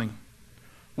is coming.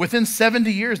 Within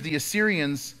 70 years, the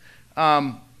Assyrians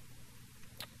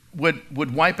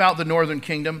would wipe out the northern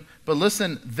kingdom. But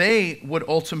listen, they would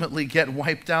ultimately get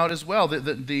wiped out as well,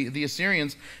 the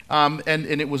Assyrians, and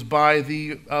it was by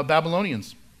the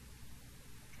Babylonians.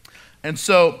 And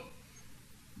so,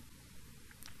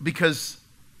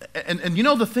 and you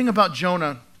know the thing about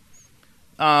Jonah,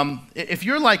 if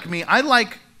you're like me, I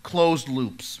like closed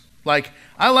loops. Like,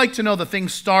 I like to know the thing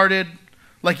started.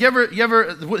 Like, you ever,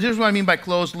 here's what I mean by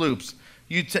closed loops.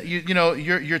 You're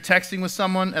texting with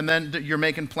someone, and then you're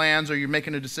making plans, or you're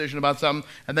making a decision about something,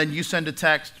 and then you send a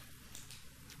text,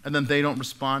 and then they don't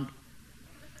respond.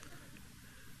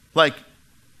 Like,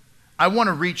 I want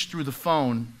to reach through the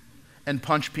phone and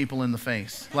punch people in the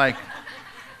face. Like,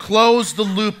 close the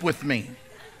loop with me.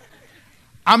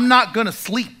 I'm not going to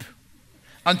sleep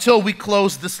until we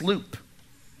close this loop.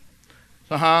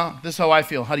 This is how I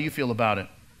feel. How do you feel about it?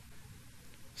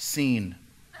 Seen.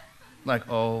 Like,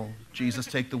 oh, Jesus,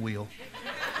 take the wheel.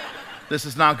 This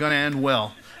is not going to end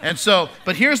well. And so,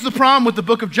 but here's the problem with the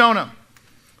book of Jonah.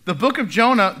 The book of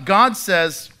Jonah, God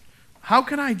says, how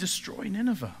can I destroy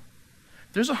Nineveh?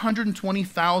 There's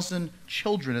 120,000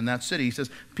 children in that city. He says,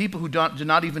 people who do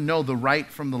not even know the right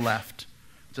from the left.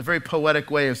 It's a very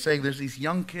poetic way of saying there's these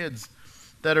young kids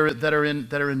that are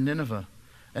in Nineveh.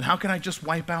 And how can I just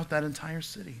wipe out that entire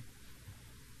city?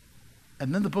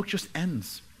 And then the book just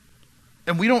ends.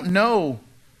 And we don't know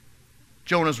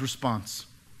Jonah's response.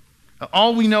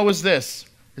 All we know is this,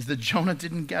 is that Jonah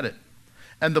didn't get it.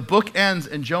 And the book ends,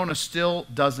 and Jonah still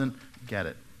doesn't get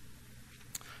it.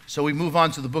 So we move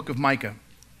on to the book of Micah,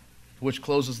 which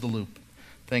closes the loop,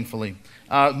 thankfully.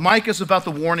 Micah is about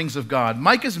the warnings of God.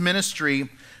 Micah's ministry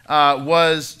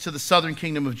was to the southern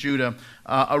kingdom of Judah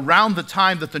around the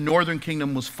time that the northern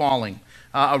kingdom was falling,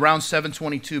 around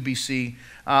 722 BC.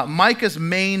 Micah's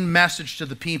main message to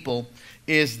the people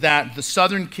is that the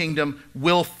southern kingdom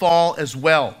will fall as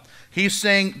well. He's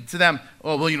saying to them,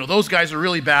 oh, well, those guys are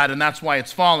really bad, and that's why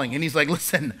it's falling. And he's like,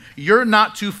 listen, you're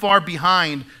not too far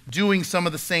behind doing some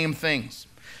of the same things.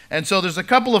 And so there's a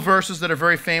couple of verses that are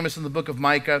very famous in the book of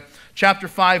Micah. Chapter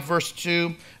 5, verse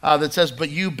 2, that says, but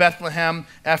you, Bethlehem,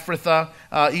 Ephrathah,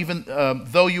 even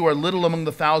though you are little among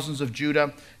the thousands of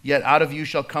Judah, yet out of you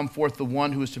shall come forth the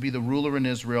one who is to be the ruler in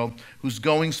Israel, whose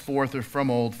goings forth are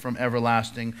from old, from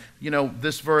everlasting.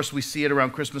 This verse, we see it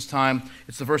around Christmas time.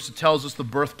 It's the verse that tells us the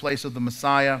birthplace of the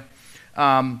Messiah.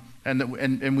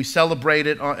 And we celebrate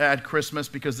it at Christmas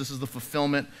because this is the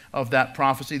fulfillment of that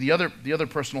prophecy. The other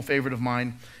personal favorite of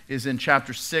mine is in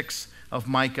chapter 6 of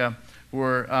Micah,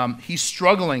 where he's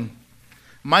struggling.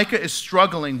 Micah is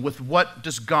struggling with, what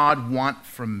does God want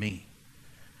from me?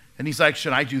 And he's like,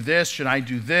 should I do this? Should I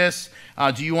do this?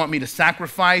 Do you want me to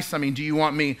sacrifice? Do you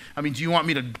want me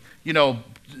to,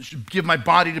 give my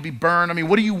body to be burned?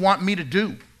 What do you want me to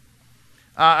do?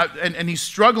 And he's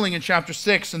struggling in chapter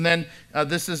 6, and then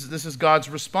this is God's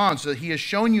response. He has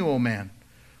shown you, O man,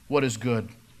 what is good.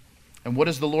 And what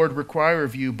does the Lord require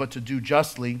of you but to do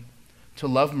justly, to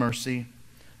love mercy,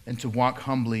 and to walk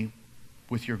humbly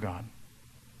with your God?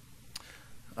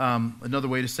 Another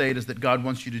way to say it is that God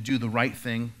wants you to do the right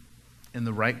thing in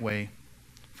the right way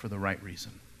for the right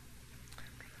reason.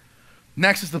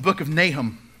 Next is the book of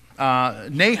Nahum.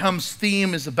 Nahum's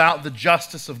theme is about the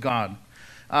justice of God.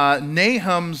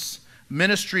 Nahum's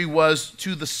ministry was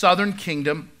to the southern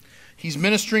kingdom. He's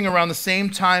ministering around the same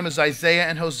time as Isaiah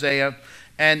and Hosea,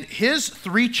 and his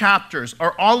 3 chapters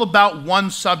are all about one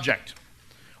subject,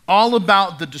 all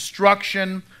about the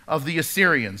destruction of the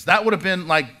Assyrians. That would have been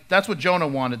that's what Jonah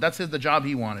wanted. That's the job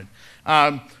he wanted.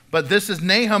 But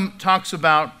Nahum talks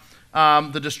about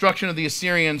the destruction of the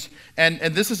Assyrians, and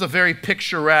this is a very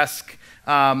picturesque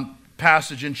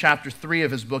passage in chapter 3 of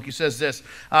his book. He says this,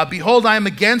 behold, I am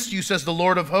against you, says the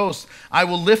Lord of hosts. I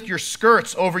will lift your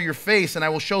skirts over your face, and I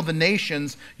will show the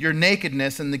nations your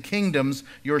nakedness, and the kingdoms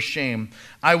your shame.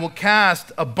 I will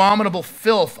cast abominable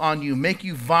filth on you, make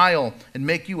you vile, and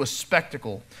make you a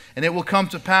spectacle. And it will come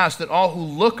to pass that all who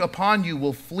look upon you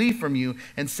will flee from you,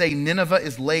 and say, Nineveh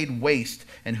is laid waste,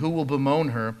 and who will bemoan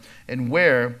her? And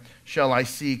where shall I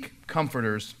seek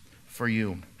comforters for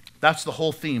you? That's the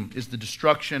whole theme, is the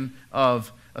destruction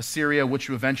of Assyria,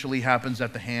 which eventually happens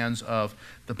at the hands of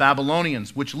the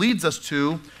Babylonians, which leads us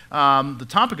to the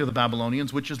topic of the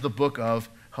Babylonians, which is the book of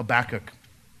Habakkuk.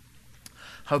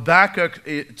 Habakkuk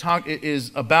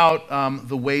is about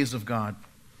the ways of God.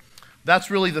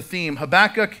 That's really the theme.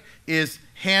 Habakkuk is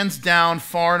hands down,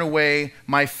 far and away,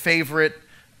 my favorite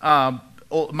minor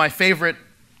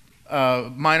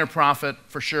prophet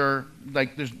for sure.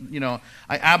 Like there's, I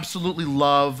absolutely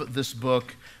love this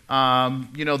book.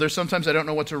 There's sometimes I don't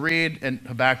know what to read, and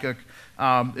Habakkuk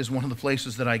is one of the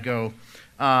places that I go.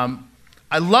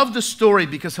 I love the story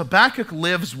because Habakkuk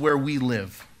lives where we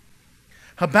live.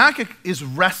 Habakkuk is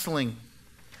wrestling,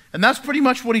 and that's pretty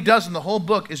much what he does in the whole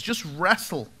book, is just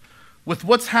wrestle with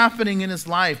what's happening in his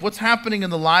life, what's happening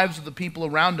in the lives of the people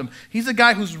around him. He's a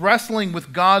guy who's wrestling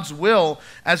with God's will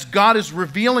as God is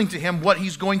revealing to him what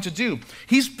he's going to do.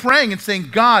 He's praying and saying,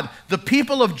 God, the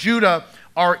people of Judah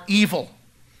are evil,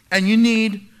 and you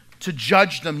need to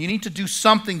judge them. You need to do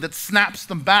something that snaps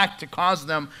them back to cause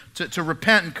them to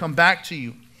repent and come back to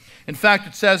you. In fact,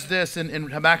 it says this in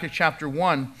Habakkuk chapter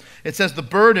 1. It says, the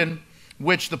burden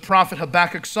which the prophet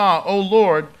Habakkuk saw, O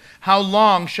Lord, how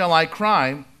long shall I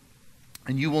cry,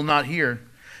 and you will not hear?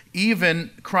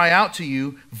 Even cry out to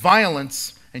you,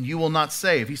 violence, and you will not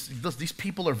save. These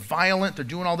people are violent. They're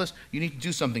doing all this. You need to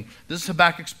do something. This is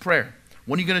Habakkuk's prayer.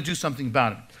 When are you going to do something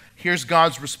about it? Here's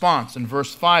God's response in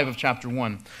verse 5 of chapter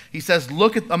 1. He says,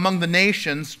 look among the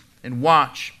nations and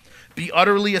watch. Be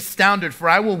utterly astounded, for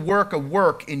I will work a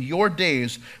work in your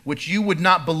days which you would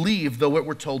not believe, though it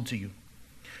were told to you.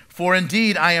 For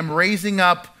indeed I am raising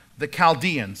up the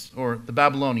Chaldeans, or the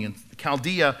Babylonians.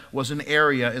 Chaldea was an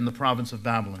area in the province of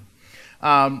Babylon.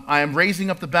 I am raising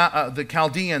up the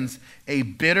Chaldeans, a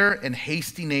bitter and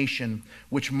hasty nation,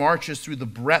 which marches through the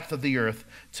breadth of the earth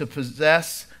to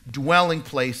possess dwelling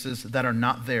places that are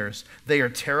not theirs. They are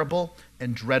terrible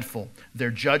and dreadful.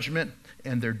 Their judgment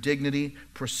and their dignity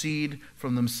proceed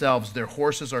from themselves. Their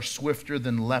horses are swifter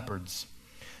than leopards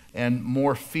and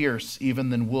more fierce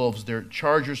even than wolves. Their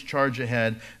chargers charge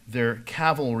ahead. Their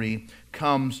cavalry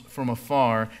comes from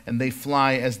afar, and they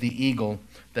fly as the eagle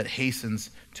that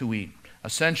hastens to eat.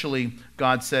 Essentially,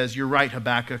 God says, you're right,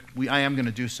 Habakkuk. I am going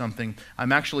to do something.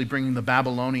 I'm actually bringing the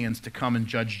Babylonians to come and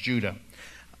judge Judah.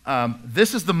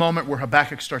 This is the moment where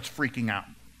Habakkuk starts freaking out.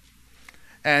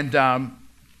 And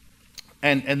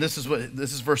this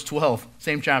is verse 12,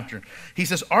 same chapter. He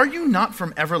says, are you not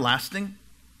from everlasting?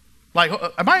 Like,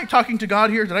 am I talking to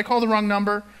God here? Did I call the wrong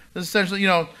number? This is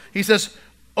essentially, he says,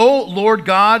 O Lord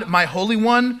God, my Holy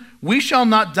One, we shall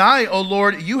not die, O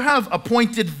Lord. You have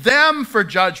appointed them for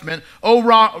judgment. O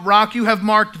rock, you have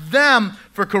marked them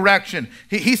for correction.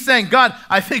 He's saying, God,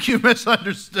 I think you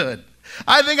misunderstood.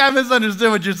 I think I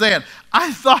misunderstood what you're saying.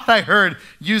 I thought I heard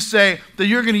you say that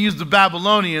you're going to use the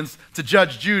Babylonians to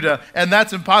judge Judah, and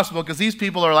that's impossible because these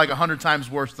people are like 100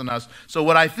 times worse than us. So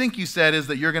what I think you said is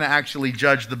that you're going to actually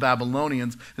judge the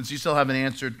Babylonians, and so you still haven't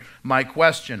answered my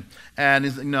question. And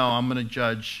he's like, no, I'm going to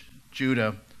judge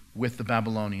Judah with the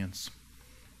Babylonians.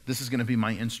 This is going to be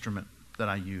my instrument that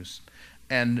I use.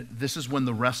 And this is when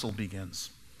the wrestle begins.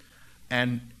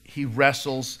 And he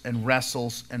wrestles and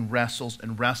wrestles and wrestles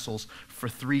and wrestles for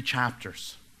 3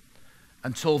 chapters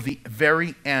until the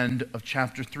very end of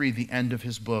chapter 3, the end of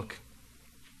his book.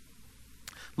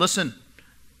 Listen,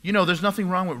 there's nothing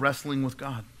wrong with wrestling with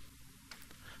God.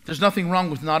 There's nothing wrong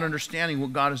with not understanding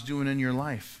what God is doing in your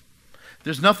life.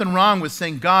 There's nothing wrong with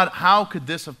saying, God, how could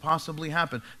this have possibly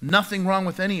happened? Nothing wrong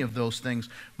with any of those things.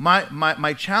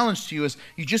 My challenge to you is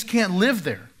you just can't live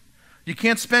there. You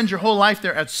can't spend your whole life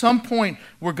there. At some point,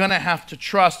 we're going to have to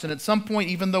trust. And at some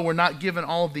point, even though we're not given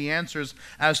all of the answers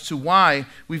as to why,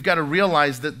 we've got to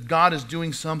realize that God is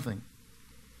doing something.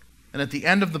 And at the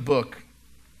end of the book,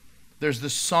 there's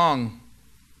this song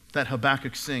that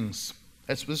Habakkuk sings.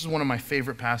 This is one of my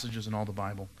favorite passages in all the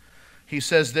Bible. He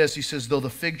says this, he says, though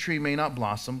the fig tree may not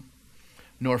blossom,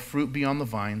 nor fruit be on the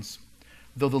vines,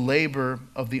 though the labor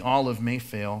of the olive may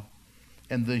fail,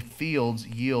 and the fields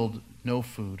yield no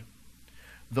food,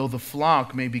 though the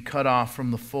flock may be cut off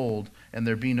from the fold, and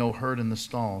there be no herd in the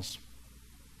stalls,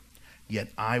 yet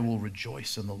I will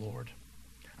rejoice in the Lord.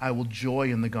 I will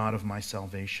joy in the God of my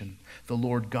salvation. The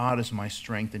Lord God is my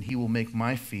strength, and he will make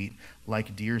my feet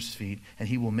like deer's feet, and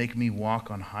he will make me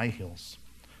walk on high hills.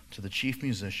 To the chief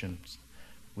musicians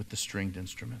with the stringed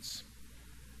instruments.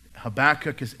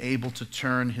 Habakkuk is able to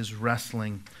turn his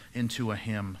wrestling into a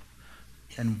hymn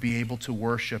and be able to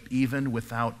worship even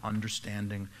without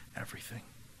understanding everything.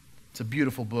 It's a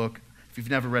beautiful book. If you've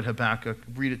never read Habakkuk,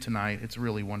 read it tonight. It's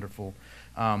really wonderful.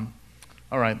 All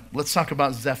right, let's talk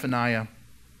about Zephaniah.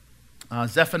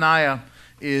 Zephaniah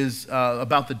is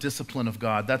about the discipline of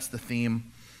God. That's the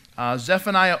theme.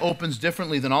 Zephaniah opens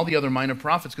differently than all the other minor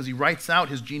prophets because he writes out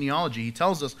his genealogy. He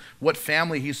tells us what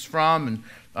family he's from and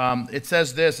It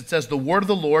says this, it says, the word of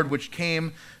the Lord which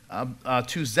came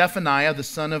to Zephaniah, the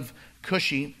son of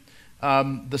Cushi,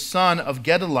 the son of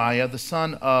Gedaliah, the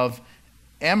son of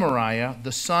Amariah,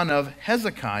 the son of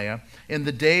Hezekiah, in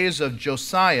the days of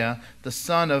Josiah, the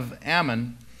son of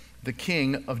Ammon, the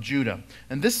king of Judah.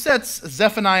 And this sets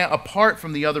Zephaniah apart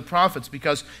from the other prophets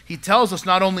because he tells us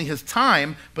not only his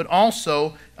time, but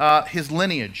also his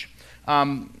lineage.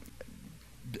 And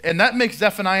that makes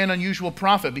Zephaniah an unusual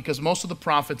prophet because most of the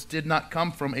prophets did not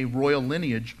come from a royal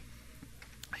lineage.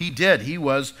 He did. He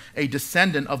was a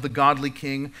descendant of the godly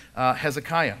king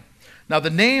Hezekiah. Now, the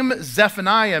name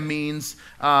Zephaniah means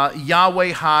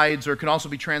Yahweh hides, or it can also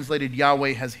be translated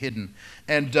Yahweh has hidden.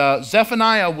 And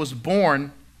Zephaniah was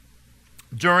born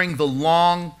during the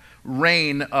long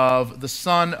reign of the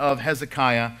son of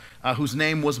Hezekiah, whose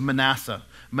name was Manasseh.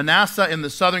 Manasseh in the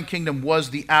southern kingdom was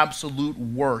the absolute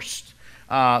worst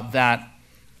that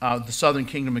the southern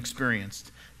kingdom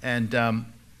experienced. And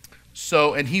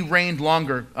he reigned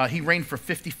longer. He reigned for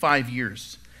 55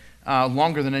 years,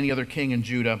 longer than any other king in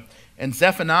Judah. And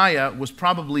Zephaniah was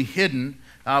probably hidden,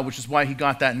 which is why he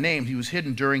got that name. He was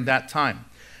hidden during that time.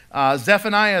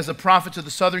 Zephaniah is a prophet to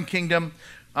the southern kingdom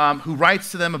who writes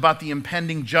to them about the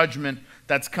impending judgment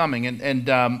that's coming. And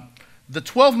the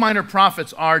 12 minor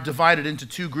prophets are divided into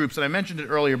two groups. And I mentioned it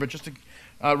earlier, but just to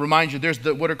remind you, there's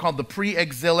what are called the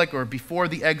pre-exilic, or before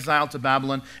the exile to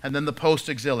Babylon, and then the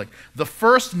post-exilic. The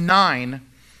first 9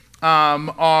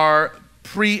 are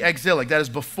pre-exilic. That is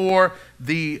before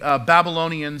the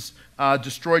Babylonians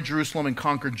destroyed Jerusalem and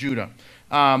conquered Judah,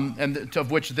 and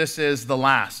of which this is the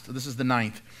last. This is the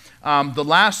 9th. The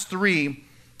last 3,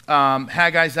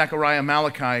 Haggai, Zechariah,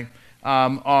 Malachi,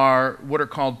 are what are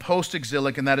called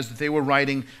post-exilic, and that is that they were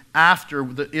writing after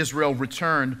Israel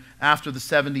returned after the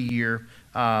 70-year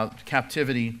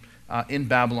captivity in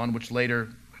Babylon, which later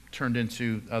turned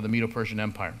into the Medo-Persian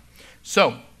Empire.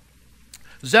 So,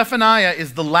 Zephaniah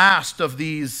is the last of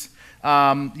these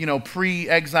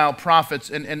pre-exile prophets,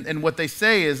 and what they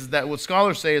say is that, what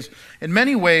scholars say is, in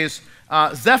many ways,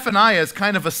 Zephaniah is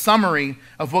kind of a summary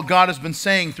of what God has been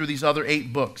saying through these other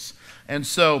 8 books. And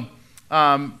so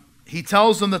he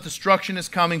tells them that destruction is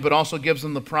coming, but also gives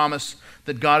them the promise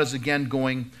that God is again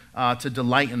going to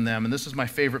delight in them. And this is my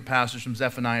favorite passage from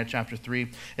Zephaniah chapter 3.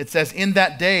 It says, "In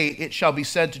that day it shall be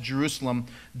said to Jerusalem,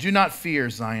 do not fear,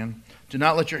 Zion. Do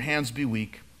not let your hands be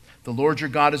weak. The Lord your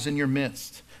God is in your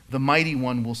midst. The mighty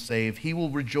one will save. He will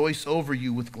rejoice over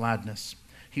you with gladness.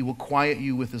 He will quiet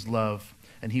you with his love,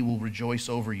 and he will rejoice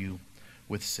over you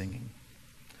with singing."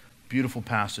 Beautiful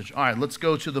passage. All right, let's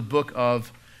go to the book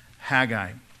of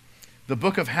Haggai. The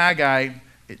book of Haggai,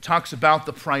 it talks about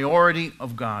the priority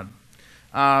of God.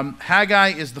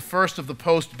 Haggai is the first of the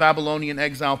post-Babylonian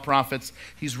exile prophets.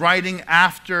 He's writing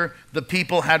after the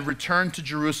people had returned to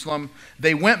Jerusalem.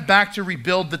 They went back to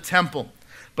rebuild the temple.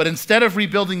 But instead of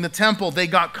rebuilding the temple, they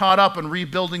got caught up in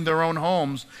rebuilding their own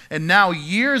homes. And now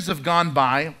years have gone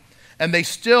by, and they've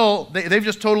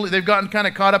gotten kind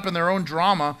of caught up in their own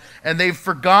drama, and they've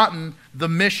forgotten the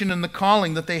mission and the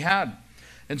calling that they had.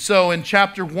 And so in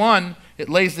chapter 1, it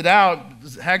lays it out,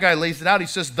 Haggai lays it out. He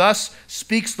says, "Thus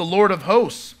speaks the Lord of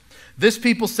hosts. This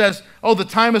people says, oh, the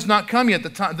time has not come yet, the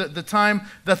time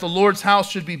that the Lord's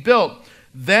house should be built.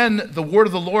 Then the word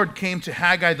of the Lord came to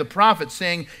Haggai the prophet,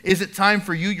 saying, is it time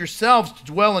for you yourselves to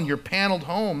dwell in your paneled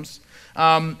homes,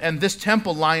 and this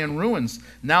temple lie in ruins?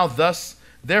 Now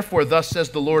therefore thus says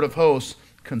the Lord of hosts,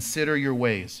 consider your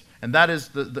ways." And that is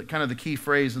the kind of the key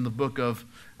phrase in the book of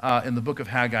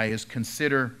Haggai is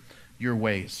consider your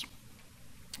ways.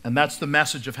 And that's the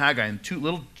message of Haggai. In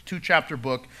two-chapter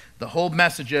book, the whole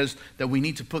message is that we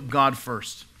need to put God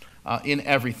first in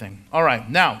everything. All right,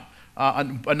 now,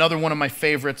 another one of my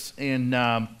favorites in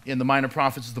the minor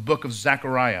prophets is the book of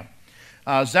Zechariah.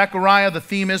 Zechariah, the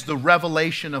theme is the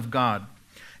revelation of God.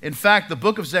 In fact, the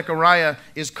book of Zechariah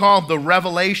is called the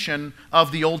revelation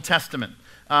of the Old Testament,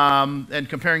 and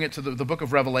comparing it to the book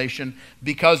of Revelation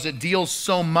because it deals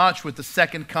so much with the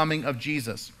second coming of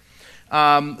Jesus.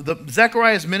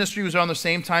 Zechariah's ministry was around the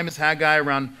same time as Haggai,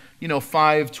 around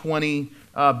 520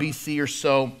 BC or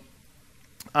so.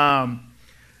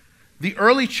 The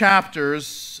early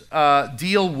chapters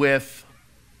deal with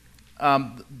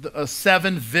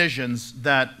 7 visions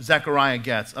that Zechariah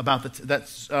gets around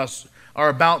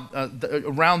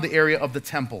the area of the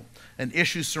temple and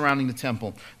issues surrounding the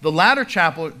temple. The latter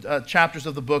chapters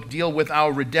of the book deal with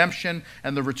our redemption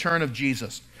and the return of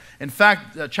Jesus. In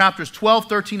fact, chapters 12,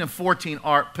 13, and 14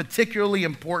 are particularly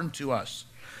important to us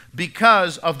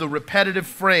because of the repetitive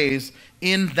phrase,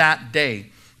 "in that day."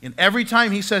 And every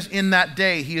time he says in that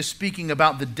day, he is speaking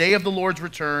about the day of the Lord's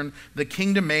return, the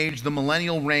kingdom age, the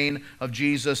millennial reign of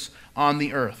Jesus on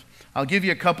the earth. I'll give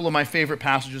you a couple of my favorite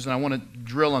passages, and I want to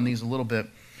drill on these a little bit.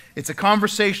 It's a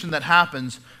conversation that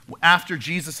happens after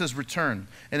Jesus' return.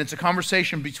 And it's a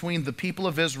conversation between the people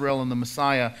of Israel and the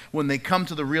Messiah when they come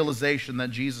to the realization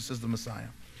that Jesus is the Messiah.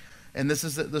 And this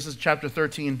is chapter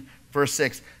 13, verse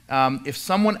 6. If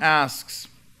someone asks,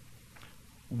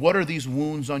 "What are these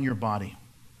wounds on your body?"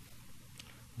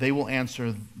 they will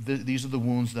answer, "These are the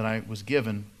wounds that I was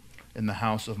given in the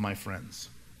house of my friends."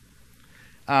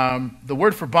 The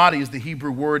word for body is the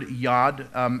Hebrew word yad,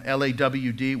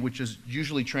 L-A-W-D, which is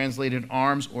usually translated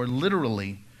arms or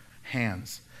literally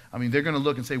hands. I mean, they're going to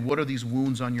look and say, "What are these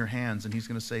wounds on your hands?" And he's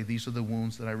going to say, "These are the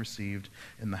wounds that I received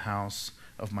in the house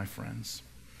of my friends."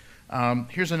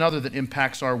 Here's another that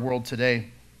impacts our world today,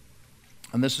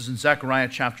 and this is in Zechariah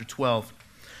chapter 12.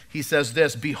 He says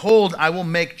this, "Behold, I will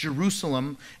make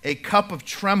Jerusalem a cup of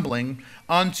trembling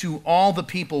unto all the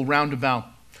people round about,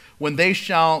 when they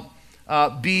shall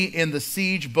be in the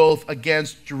siege both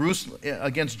against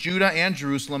Judah and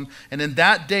Jerusalem. And in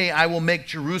that day I will make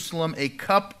Jerusalem a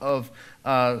cup of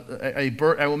I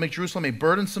will make Jerusalem a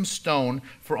burdensome stone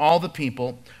for all the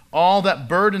people. All that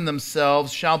burden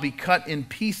themselves shall be cut in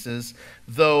pieces,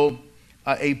 though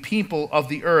a people of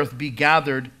the earth be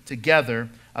gathered together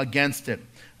against it."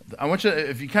 I want you,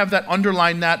 if you have that,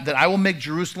 underline that I will make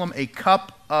Jerusalem a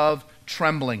cup of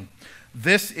trembling.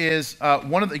 This is you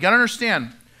got to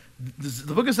understand,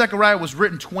 the book of Zechariah was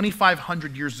written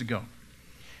 2,500 years ago.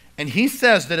 And he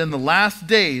says that in the last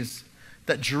days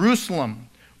that Jerusalem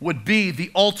would be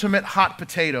the ultimate hot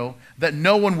potato that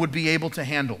no one would be able to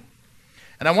handle.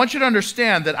 And I want you to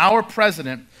understand that our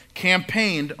president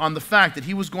campaigned on the fact that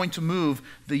he was going to move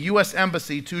the U.S.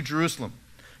 Embassy to Jerusalem.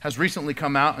 Has recently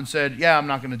come out and said, "Yeah, I'm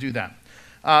not going to do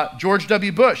that." George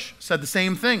W. Bush said the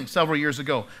same thing several years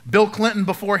ago. Bill Clinton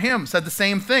before him said the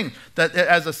same thing, that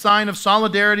as a sign of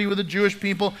solidarity with the Jewish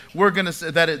people, we're going to say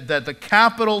that the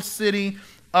capital city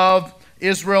of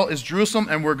Israel is Jerusalem,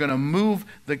 and we're going to move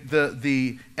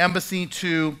the embassy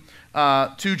to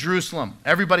Jerusalem.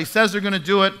 Everybody says they're going to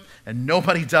do it, and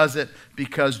nobody does it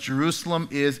because Jerusalem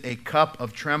is a cup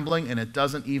of trembling, and it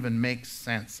doesn't even make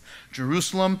sense.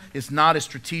 Jerusalem is not a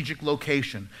strategic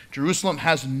location. Jerusalem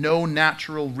has no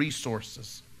natural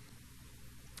resources.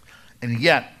 And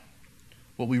yet,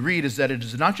 what we read is that it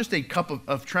is not just a cup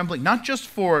of trembling, not just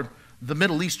for the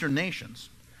Middle Eastern nations.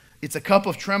 It's a cup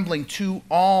of trembling to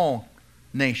all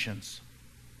nations.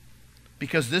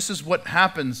 Because this is what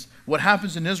happens. What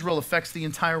happens in Israel affects the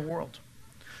entire world.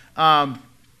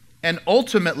 And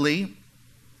ultimately,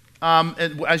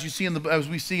 as we see in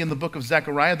the book of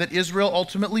Zechariah, that Israel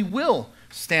ultimately will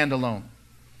stand alone.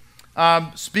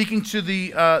 Speaking to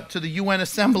the UN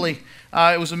Assembly,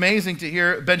 it was amazing to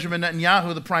hear Benjamin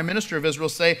Netanyahu, the Prime Minister of Israel,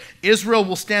 say, "Israel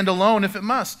will stand alone if it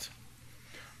must."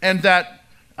 And that,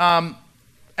 and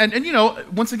you know,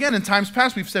 once again, in times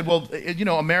past, we've said, well, you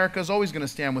know, America is always going to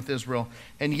stand with Israel.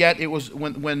 And yet, it was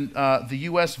when the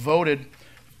U.S. voted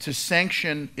to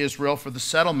sanction Israel for the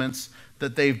settlements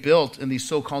that they've built in these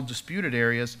so-called disputed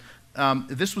areas,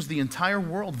 this was the entire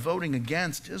world voting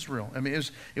against Israel. I mean,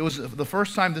 it was the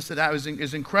first time this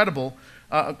is incredible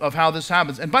of how this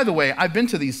happens. And by the way, I've been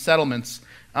to these settlements,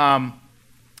 and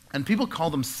people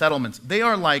call them settlements. They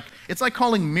are like, it's like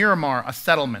calling Miramar a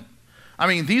settlement. I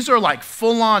mean, these are like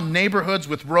full-on neighborhoods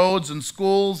with roads and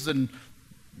schools and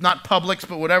not Publix,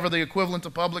 but whatever the equivalent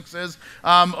of Publix is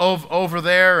over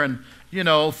there, and you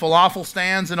know, falafel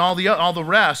stands and all the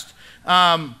rest.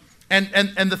 And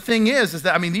the thing is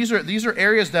that, I mean, these are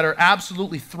areas that are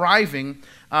absolutely thriving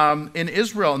in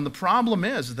Israel. And the problem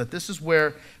is that this is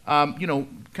where, you know,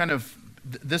 kind of,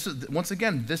 this is, once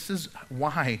again, this is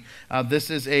why this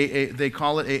is they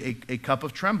call it a cup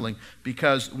of trembling,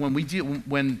 because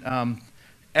when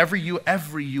every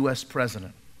U.S.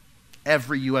 president,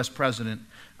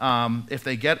 if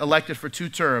they get elected for 2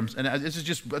 terms, and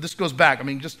this goes back, I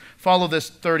mean, just follow this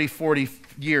 30, 40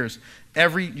 years.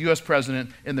 Every U.S. president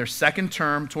in their second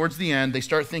term, towards the end, they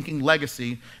start thinking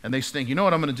legacy, and they think, you know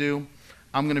what I'm going to do?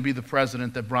 I'm going to be the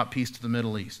president that brought peace to the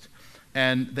Middle East.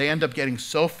 And they end up getting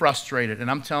so frustrated. And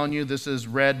I'm telling you, this is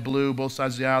red, blue, both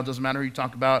sides of the aisle, doesn't matter who you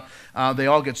talk about. They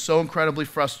all get so incredibly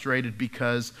frustrated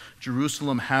because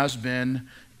Jerusalem has been,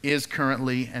 is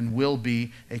currently, and will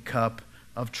be a cup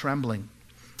of trembling.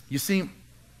 You see,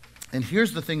 and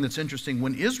here's the thing that's interesting.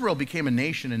 When Israel became a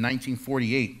nation in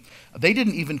 1948, they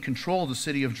didn't even control the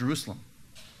city of Jerusalem.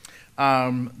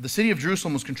 The city of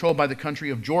Jerusalem was controlled by the country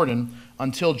of Jordan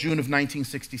until June of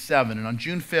 1967. And on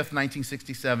June 5th,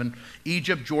 1967,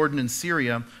 Egypt, Jordan, and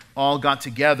Syria all got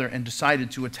together and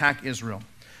decided to attack Israel.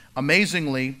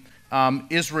 Amazingly,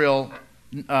 Israel,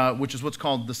 which is what's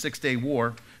called the Six-Day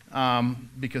War,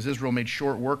 because Israel made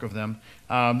short work of them,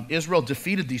 Israel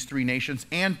defeated these three nations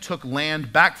and took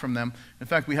land back from them. In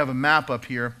fact, we have a map up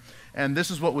here, and this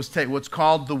is what was what's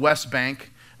called the West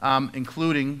Bank,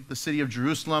 including the city of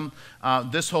Jerusalem.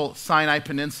 This whole Sinai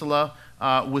Peninsula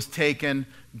was taken,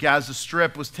 Gaza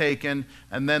Strip was taken,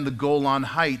 and then the Golan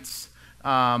Heights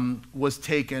was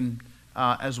taken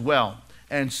as well.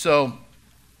 And so,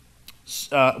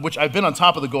 which I've been on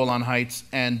top of the Golan Heights,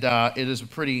 and it is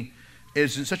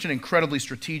such an incredibly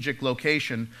strategic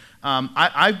location.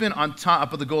 I've been on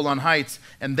top of the Golan Heights,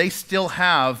 and they still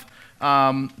have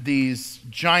these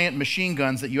giant machine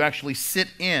guns that you actually sit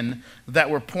in that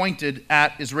were pointed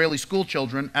at Israeli school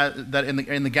children that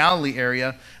in the Galilee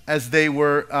area as they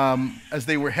were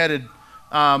headed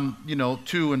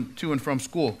to and from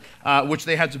school, which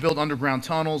they had to build underground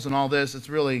tunnels and all this. It's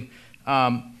really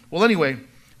well. Anyway,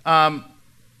 all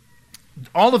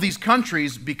of these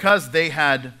countries, because they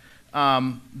had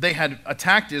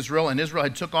attacked Israel, and Israel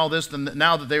had took all this, then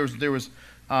now that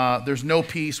there's no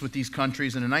peace with these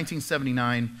countries. And in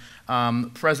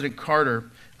 1979, President Carter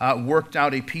worked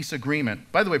out a peace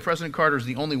agreement. By the way, President Carter is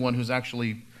the only one who's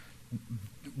actually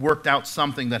worked out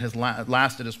something that has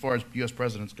lasted as far as U.S.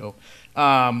 presidents go.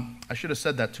 I should have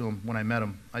said that to him when I met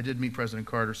him. I did meet President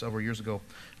Carter several years ago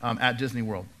at Disney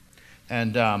World.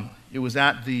 And it was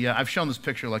at the, I've shown this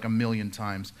picture like a million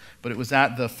times, but it was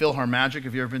at the Philharmagic.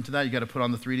 Have you ever been to that? You got to put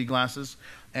on the 3D glasses.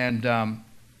 And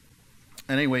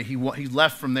anyway, he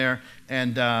left from there,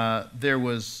 and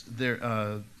there's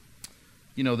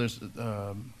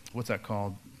what's that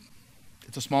called?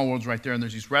 It's a Small World's right there, and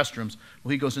there's these restrooms.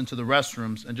 Well, he goes into the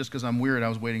restrooms, and just because I'm weird, I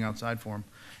was waiting outside for him.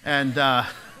 And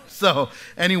so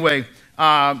anyway,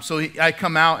 I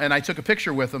come out, and I took a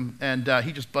picture with him, and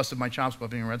he just busted my chops about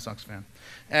being a Red Sox fan.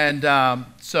 And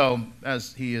so,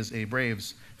 as he is a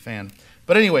Braves fan.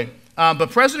 But anyway,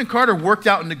 but President Carter worked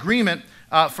out an agreement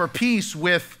for peace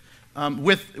with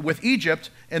Egypt,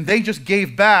 and they just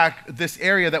gave back this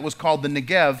area that was called the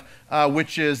Negev,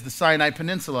 which is the Sinai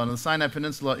Peninsula. And the Sinai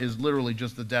Peninsula is literally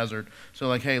just the desert. So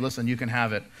like, hey, listen, you can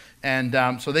have it.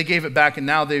 And so they gave it back, and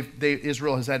now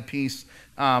Israel has had peace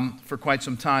for quite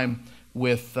some time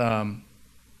with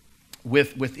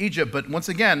Egypt. But once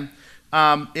again,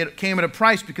 it came at a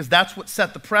price, because that's what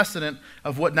set the precedent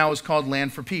of what now is called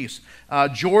land for peace.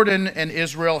 Jordan and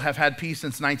Israel have had peace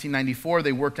since 1994.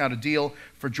 They worked out a deal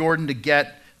for Jordan to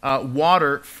get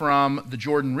water from the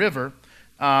Jordan River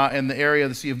in the area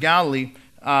of the Sea of Galilee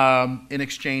in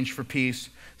exchange for peace.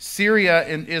 Syria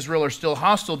and Israel are still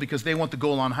hostile because they want the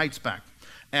Golan Heights back.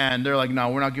 And they're like, no,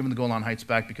 we're not giving the Golan Heights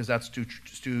back because that's too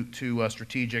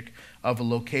strategic of a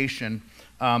location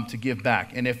to give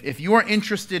back. And if you are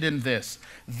interested in this,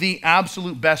 the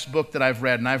absolute best book that I've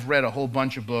read, and I've read a whole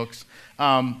bunch of books,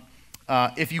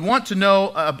 if you want to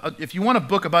know, if you want a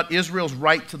book about Israel's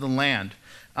right to the land,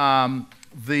 the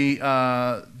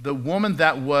woman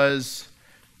that was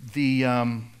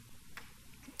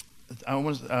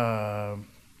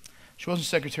she wasn't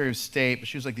Secretary of State, but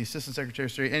she was like the Assistant Secretary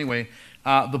of State. Anyway,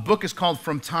 the book is called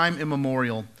From Time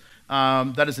Immemorial.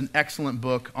 That is an excellent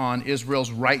book on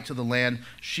Israel's right to the land.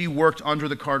 She worked under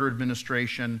the Carter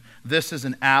administration. This is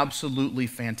an absolutely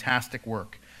fantastic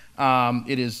work.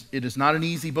 It is not an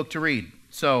easy book to read.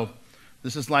 So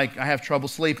this is like, I have trouble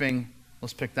sleeping.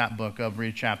 Let's pick that book up,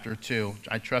 read chapter 2.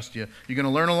 I trust you. You're going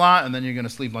to learn a lot, and then you're going to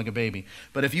sleep like a baby.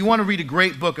 But if you want to read a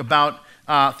great book about,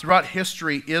 throughout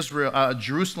history,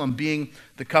 Jerusalem being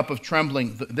the cup of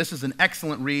trembling, this is an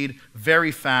excellent read,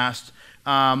 very fast.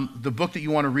 The book that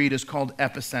you want to read is called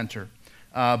Epicenter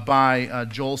by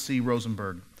Joel C.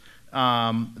 Rosenberg.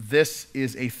 This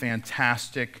is a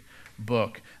fantastic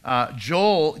book.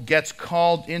 Joel gets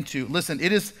called into, listen,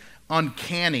 it is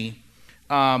uncanny.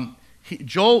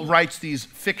 Joel writes these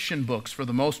fiction books for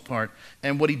the most part,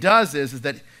 and what he does is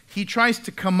that he tries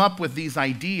to come up with these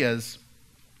ideas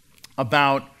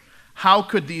about how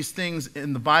could these things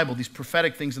in the Bible, these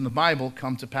prophetic things in the Bible,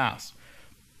 come to pass.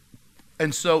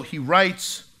 And so he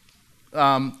writes.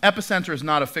 Epicenter is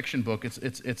not a fiction book. It's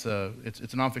a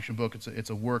nonfiction book. It's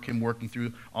a work, him working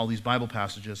through all these Bible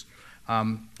passages.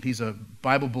 He's a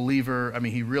Bible believer. I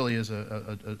mean, he really is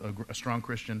a strong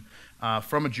Christian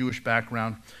from a Jewish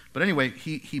background. But anyway,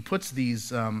 he puts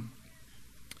these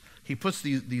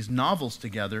novels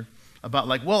together about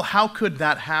like, well, how could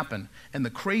that happen? And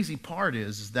the crazy part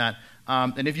is that,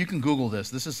 and if you can Google this,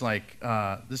 this is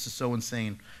so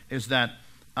insane, is that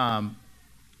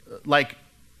like,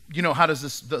 how does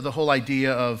this, the whole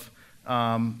idea of,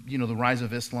 the rise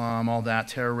of Islam, all that,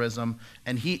 terrorism,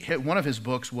 and one of his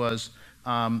books was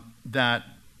that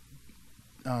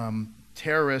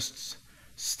terrorists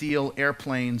steal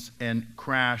airplanes and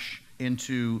crash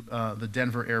into the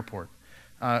Denver airport.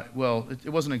 Well, it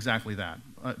wasn't exactly that.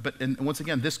 And once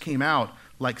again, this came out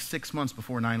like 6 months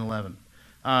before 9/11.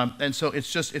 And so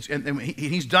and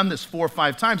he's done this 4 or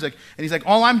 5 times. And he's like,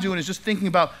 all I'm doing is just thinking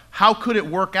about how could it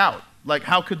work out? Like,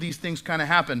 how could these things kind of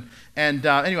happen? And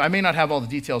anyway, I may not have all the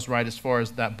details right as far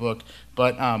as that book,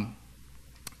 but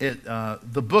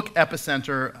the book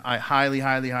Epicenter, I highly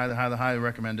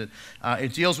recommend it.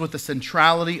 It deals with the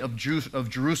centrality of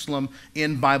Jerusalem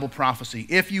in Bible prophecy.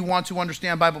 If you want to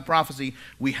understand Bible prophecy,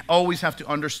 we always have to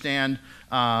understand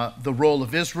the role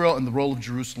of Israel and the role of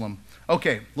Jerusalem.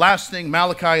 Okay, last thing,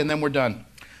 Malachi, and then we're done.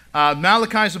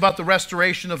 Malachi is about the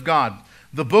restoration of God.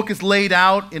 The book is laid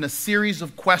out in a series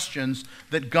of questions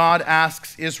that God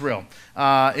asks Israel.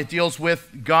 It deals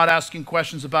with God asking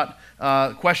questions about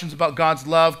God's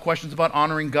love, questions about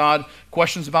honoring God,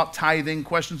 questions about tithing,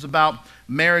 questions about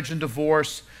marriage and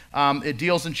divorce. It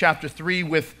deals in chapter 3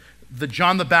 with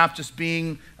John the Baptist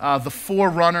being the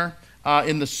forerunner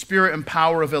in the spirit and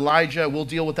power of Elijah. We'll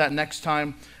deal with that next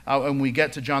time when we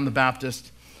get to John the Baptist,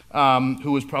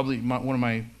 who is probably one of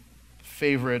my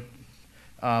favorite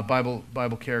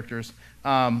Bible characters.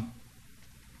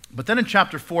 But then in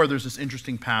chapter 4, there's this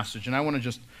interesting passage, and I want to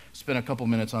just spend a couple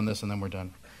minutes on this, and then we're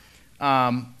done.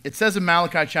 It says in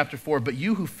Malachi chapter 4, "But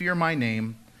you who fear my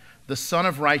name, the Son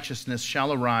of Righteousness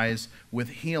shall arise with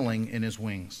healing in his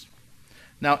wings."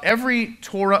 Now, every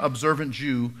Torah-observant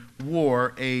Jew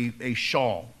wore a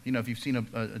shawl. If you've seen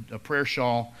a prayer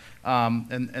shawl,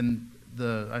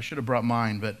 I should have brought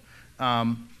mine, but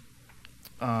a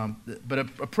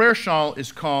prayer shawl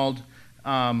is called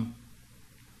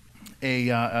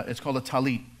it's called a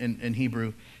talit in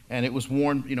Hebrew, and it was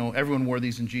worn. Everyone wore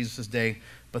these in Jesus' day.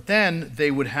 But then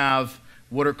they would have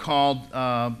what are called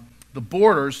the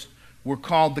borders were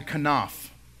called the kanaf,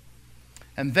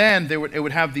 and then it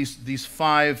would have these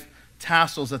 5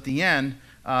 tassels at the end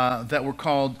that were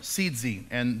called tzitzi,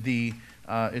 and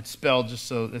it's spelled just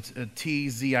so it's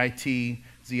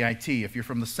T-Z-I-T-Z-I-T. If you're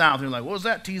from the South, you're like, what was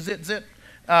that? T-zit-zit?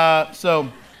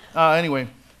 Anyway,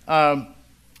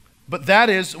 but that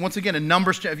is, once again, in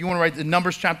Numbers, if you want to write in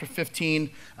Numbers chapter 15,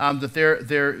 that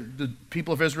the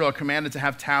people of Israel are commanded to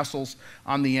have tassels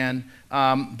on the end.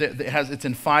 It's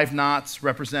in 5 knots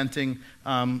representing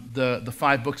the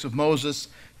 5 books of Moses.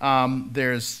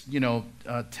 There's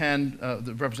 10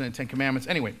 representing 10 commandments.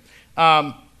 Anyway,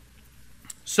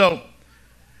 so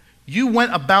you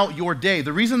went about your day.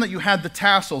 The reason that you had the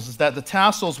tassels is that the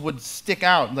tassels would stick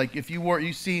out. Like if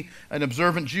you see an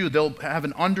observant Jew, they'll have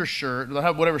an undershirt, they'll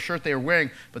have whatever shirt they are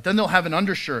wearing, but then they'll have an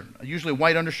undershirt, usually a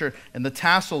white undershirt, and the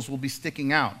tassels will be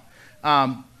sticking out.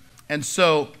 And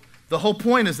so the whole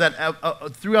point is that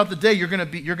throughout the day you're going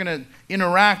to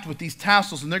interact with these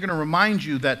tassels, and they're going to remind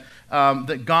you that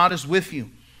that God is with you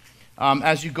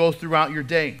as you go throughout your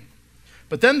day.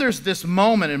 But then there's this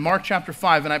moment in Mark chapter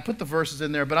 5, and I put the verses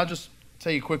in there, but I'll just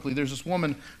tell you quickly. There's this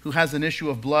woman who has an issue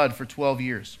of blood for 12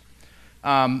 years.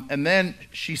 And then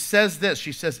she says this.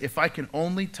 She says, "If I can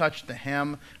only touch the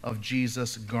hem of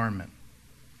Jesus' garment."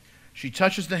 She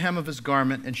touches the hem of his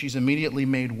garment, and she's immediately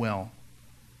made well.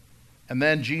 And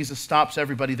then Jesus stops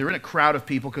everybody. They're in a crowd of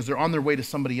people because they're on their way to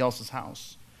somebody else's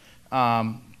house. A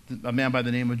man by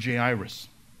the name of Jairus,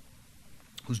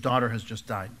 whose daughter has just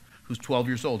died, who's 12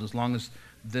 years old. As long as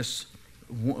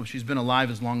she's been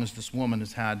alive as long as this woman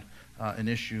has had an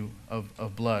issue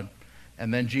of blood.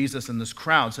 And then Jesus in this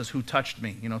crowd says, "Who touched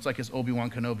me?" It's like his Obi-Wan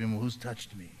Kenobi. Well, who's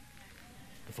touched me?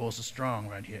 The force is strong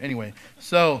right here. Anyway,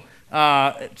 so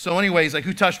anyway, he's like,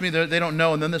 "Who touched me?" They don't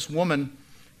know. And then this woman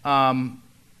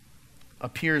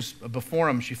appears before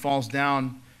him. She falls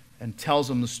down and tells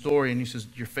him the story. And he says,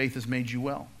 "Your faith has made you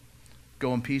well.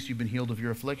 Go in peace. You've been healed of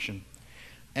your affliction."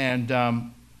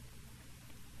 And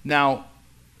now,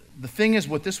 the thing is,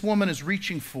 what this woman is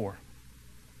reaching for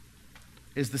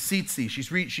is the tzitzi.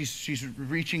 She's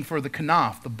reaching for the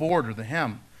kanaf, the border, the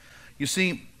hem. You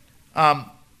see,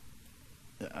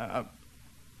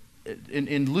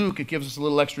 in Luke, it gives us a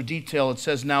little extra detail. It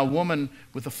says, "Now a woman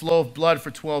with a flow of blood for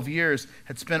 12 years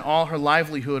had spent all her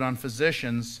livelihood on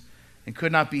physicians and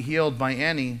could not be healed by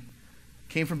any,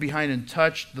 came from behind and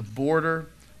touched the border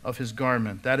of his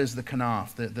garment." That is the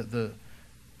kanaf.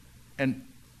 And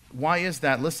why is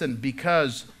that? Listen,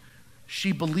 because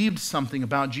she believed something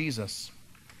about Jesus.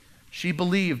 She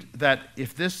believed that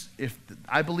if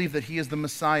I believe that he is the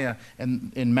Messiah,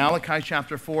 and in Malachi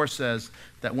chapter 4 says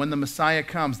that when the Messiah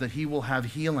comes, that he will have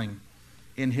healing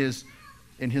in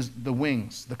the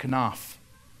wings, the kanaf,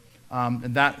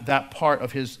 and that part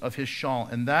of his shawl,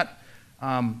 and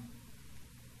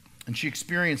and she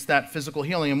experienced that physical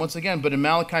healing. And once again, but in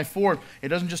Malachi 4, it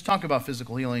doesn't just talk about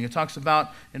physical healing. It talks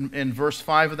about, in verse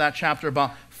 5 of that chapter,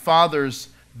 about fathers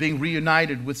being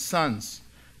reunited with sons.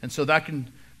 And so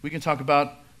we can talk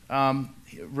about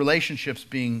relationships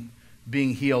being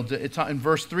healed. In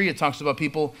verse 3, it talks about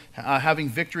people having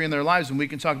victory in their lives, and we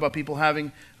can talk about people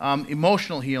having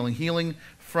emotional healing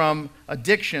from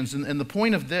addictions. And the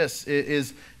point of this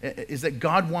is that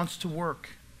God wants to work.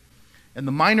 And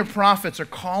the minor prophets are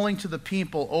calling to the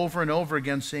people over and over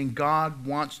again, saying God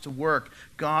wants to work,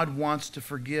 God wants to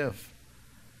forgive.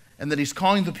 And that he's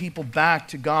calling the people back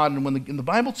to God. And when the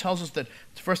Bible tells us that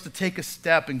for us to take a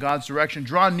step in God's direction,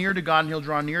 draw near to God and he'll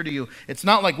draw near to you. It's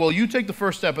not like, well, you take the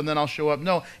first step and then I'll show up.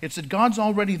 No, it's that God's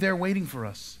already there waiting for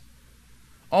us.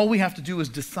 All we have to do is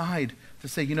decide to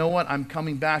say, you know what, I'm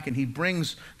coming back. And he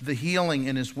brings the healing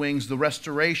in his wings, the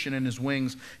restoration in his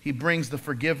wings. He brings the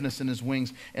forgiveness in his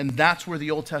wings. And that's where the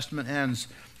Old Testament ends.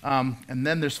 And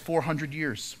then there's 400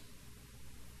 years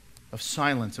of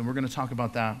silence. And we're going to talk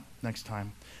about that next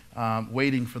time.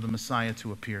 Waiting for the Messiah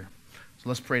to appear. So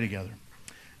let's pray together.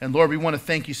 And Lord, we want to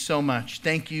thank you so much.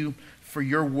 Thank you for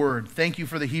your word. Thank you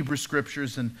for the Hebrew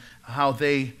Scriptures and how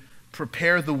they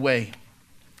prepare the way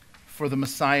for the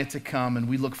Messiah to come. And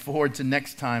we look forward to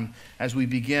next time as we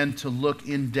begin to look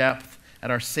in depth at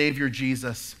our Savior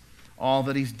Jesus, all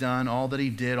that he's done, all that he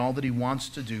did, all that he wants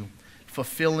to do,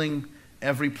 fulfilling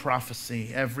every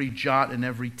prophecy, every jot and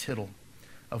every tittle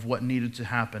of what needed to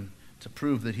happen to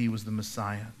prove that he was the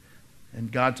Messiah.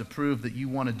 And God, to prove that you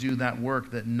want to do that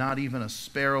work, that not even a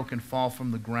sparrow can fall to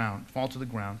the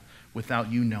ground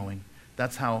without you knowing.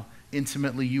 That's how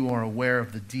intimately you are aware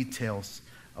of the details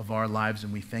of our lives,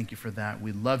 and we thank you for that.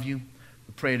 We love you.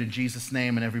 We pray it in Jesus'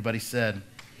 name, and everybody said,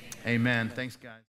 amen. Thanks, guys.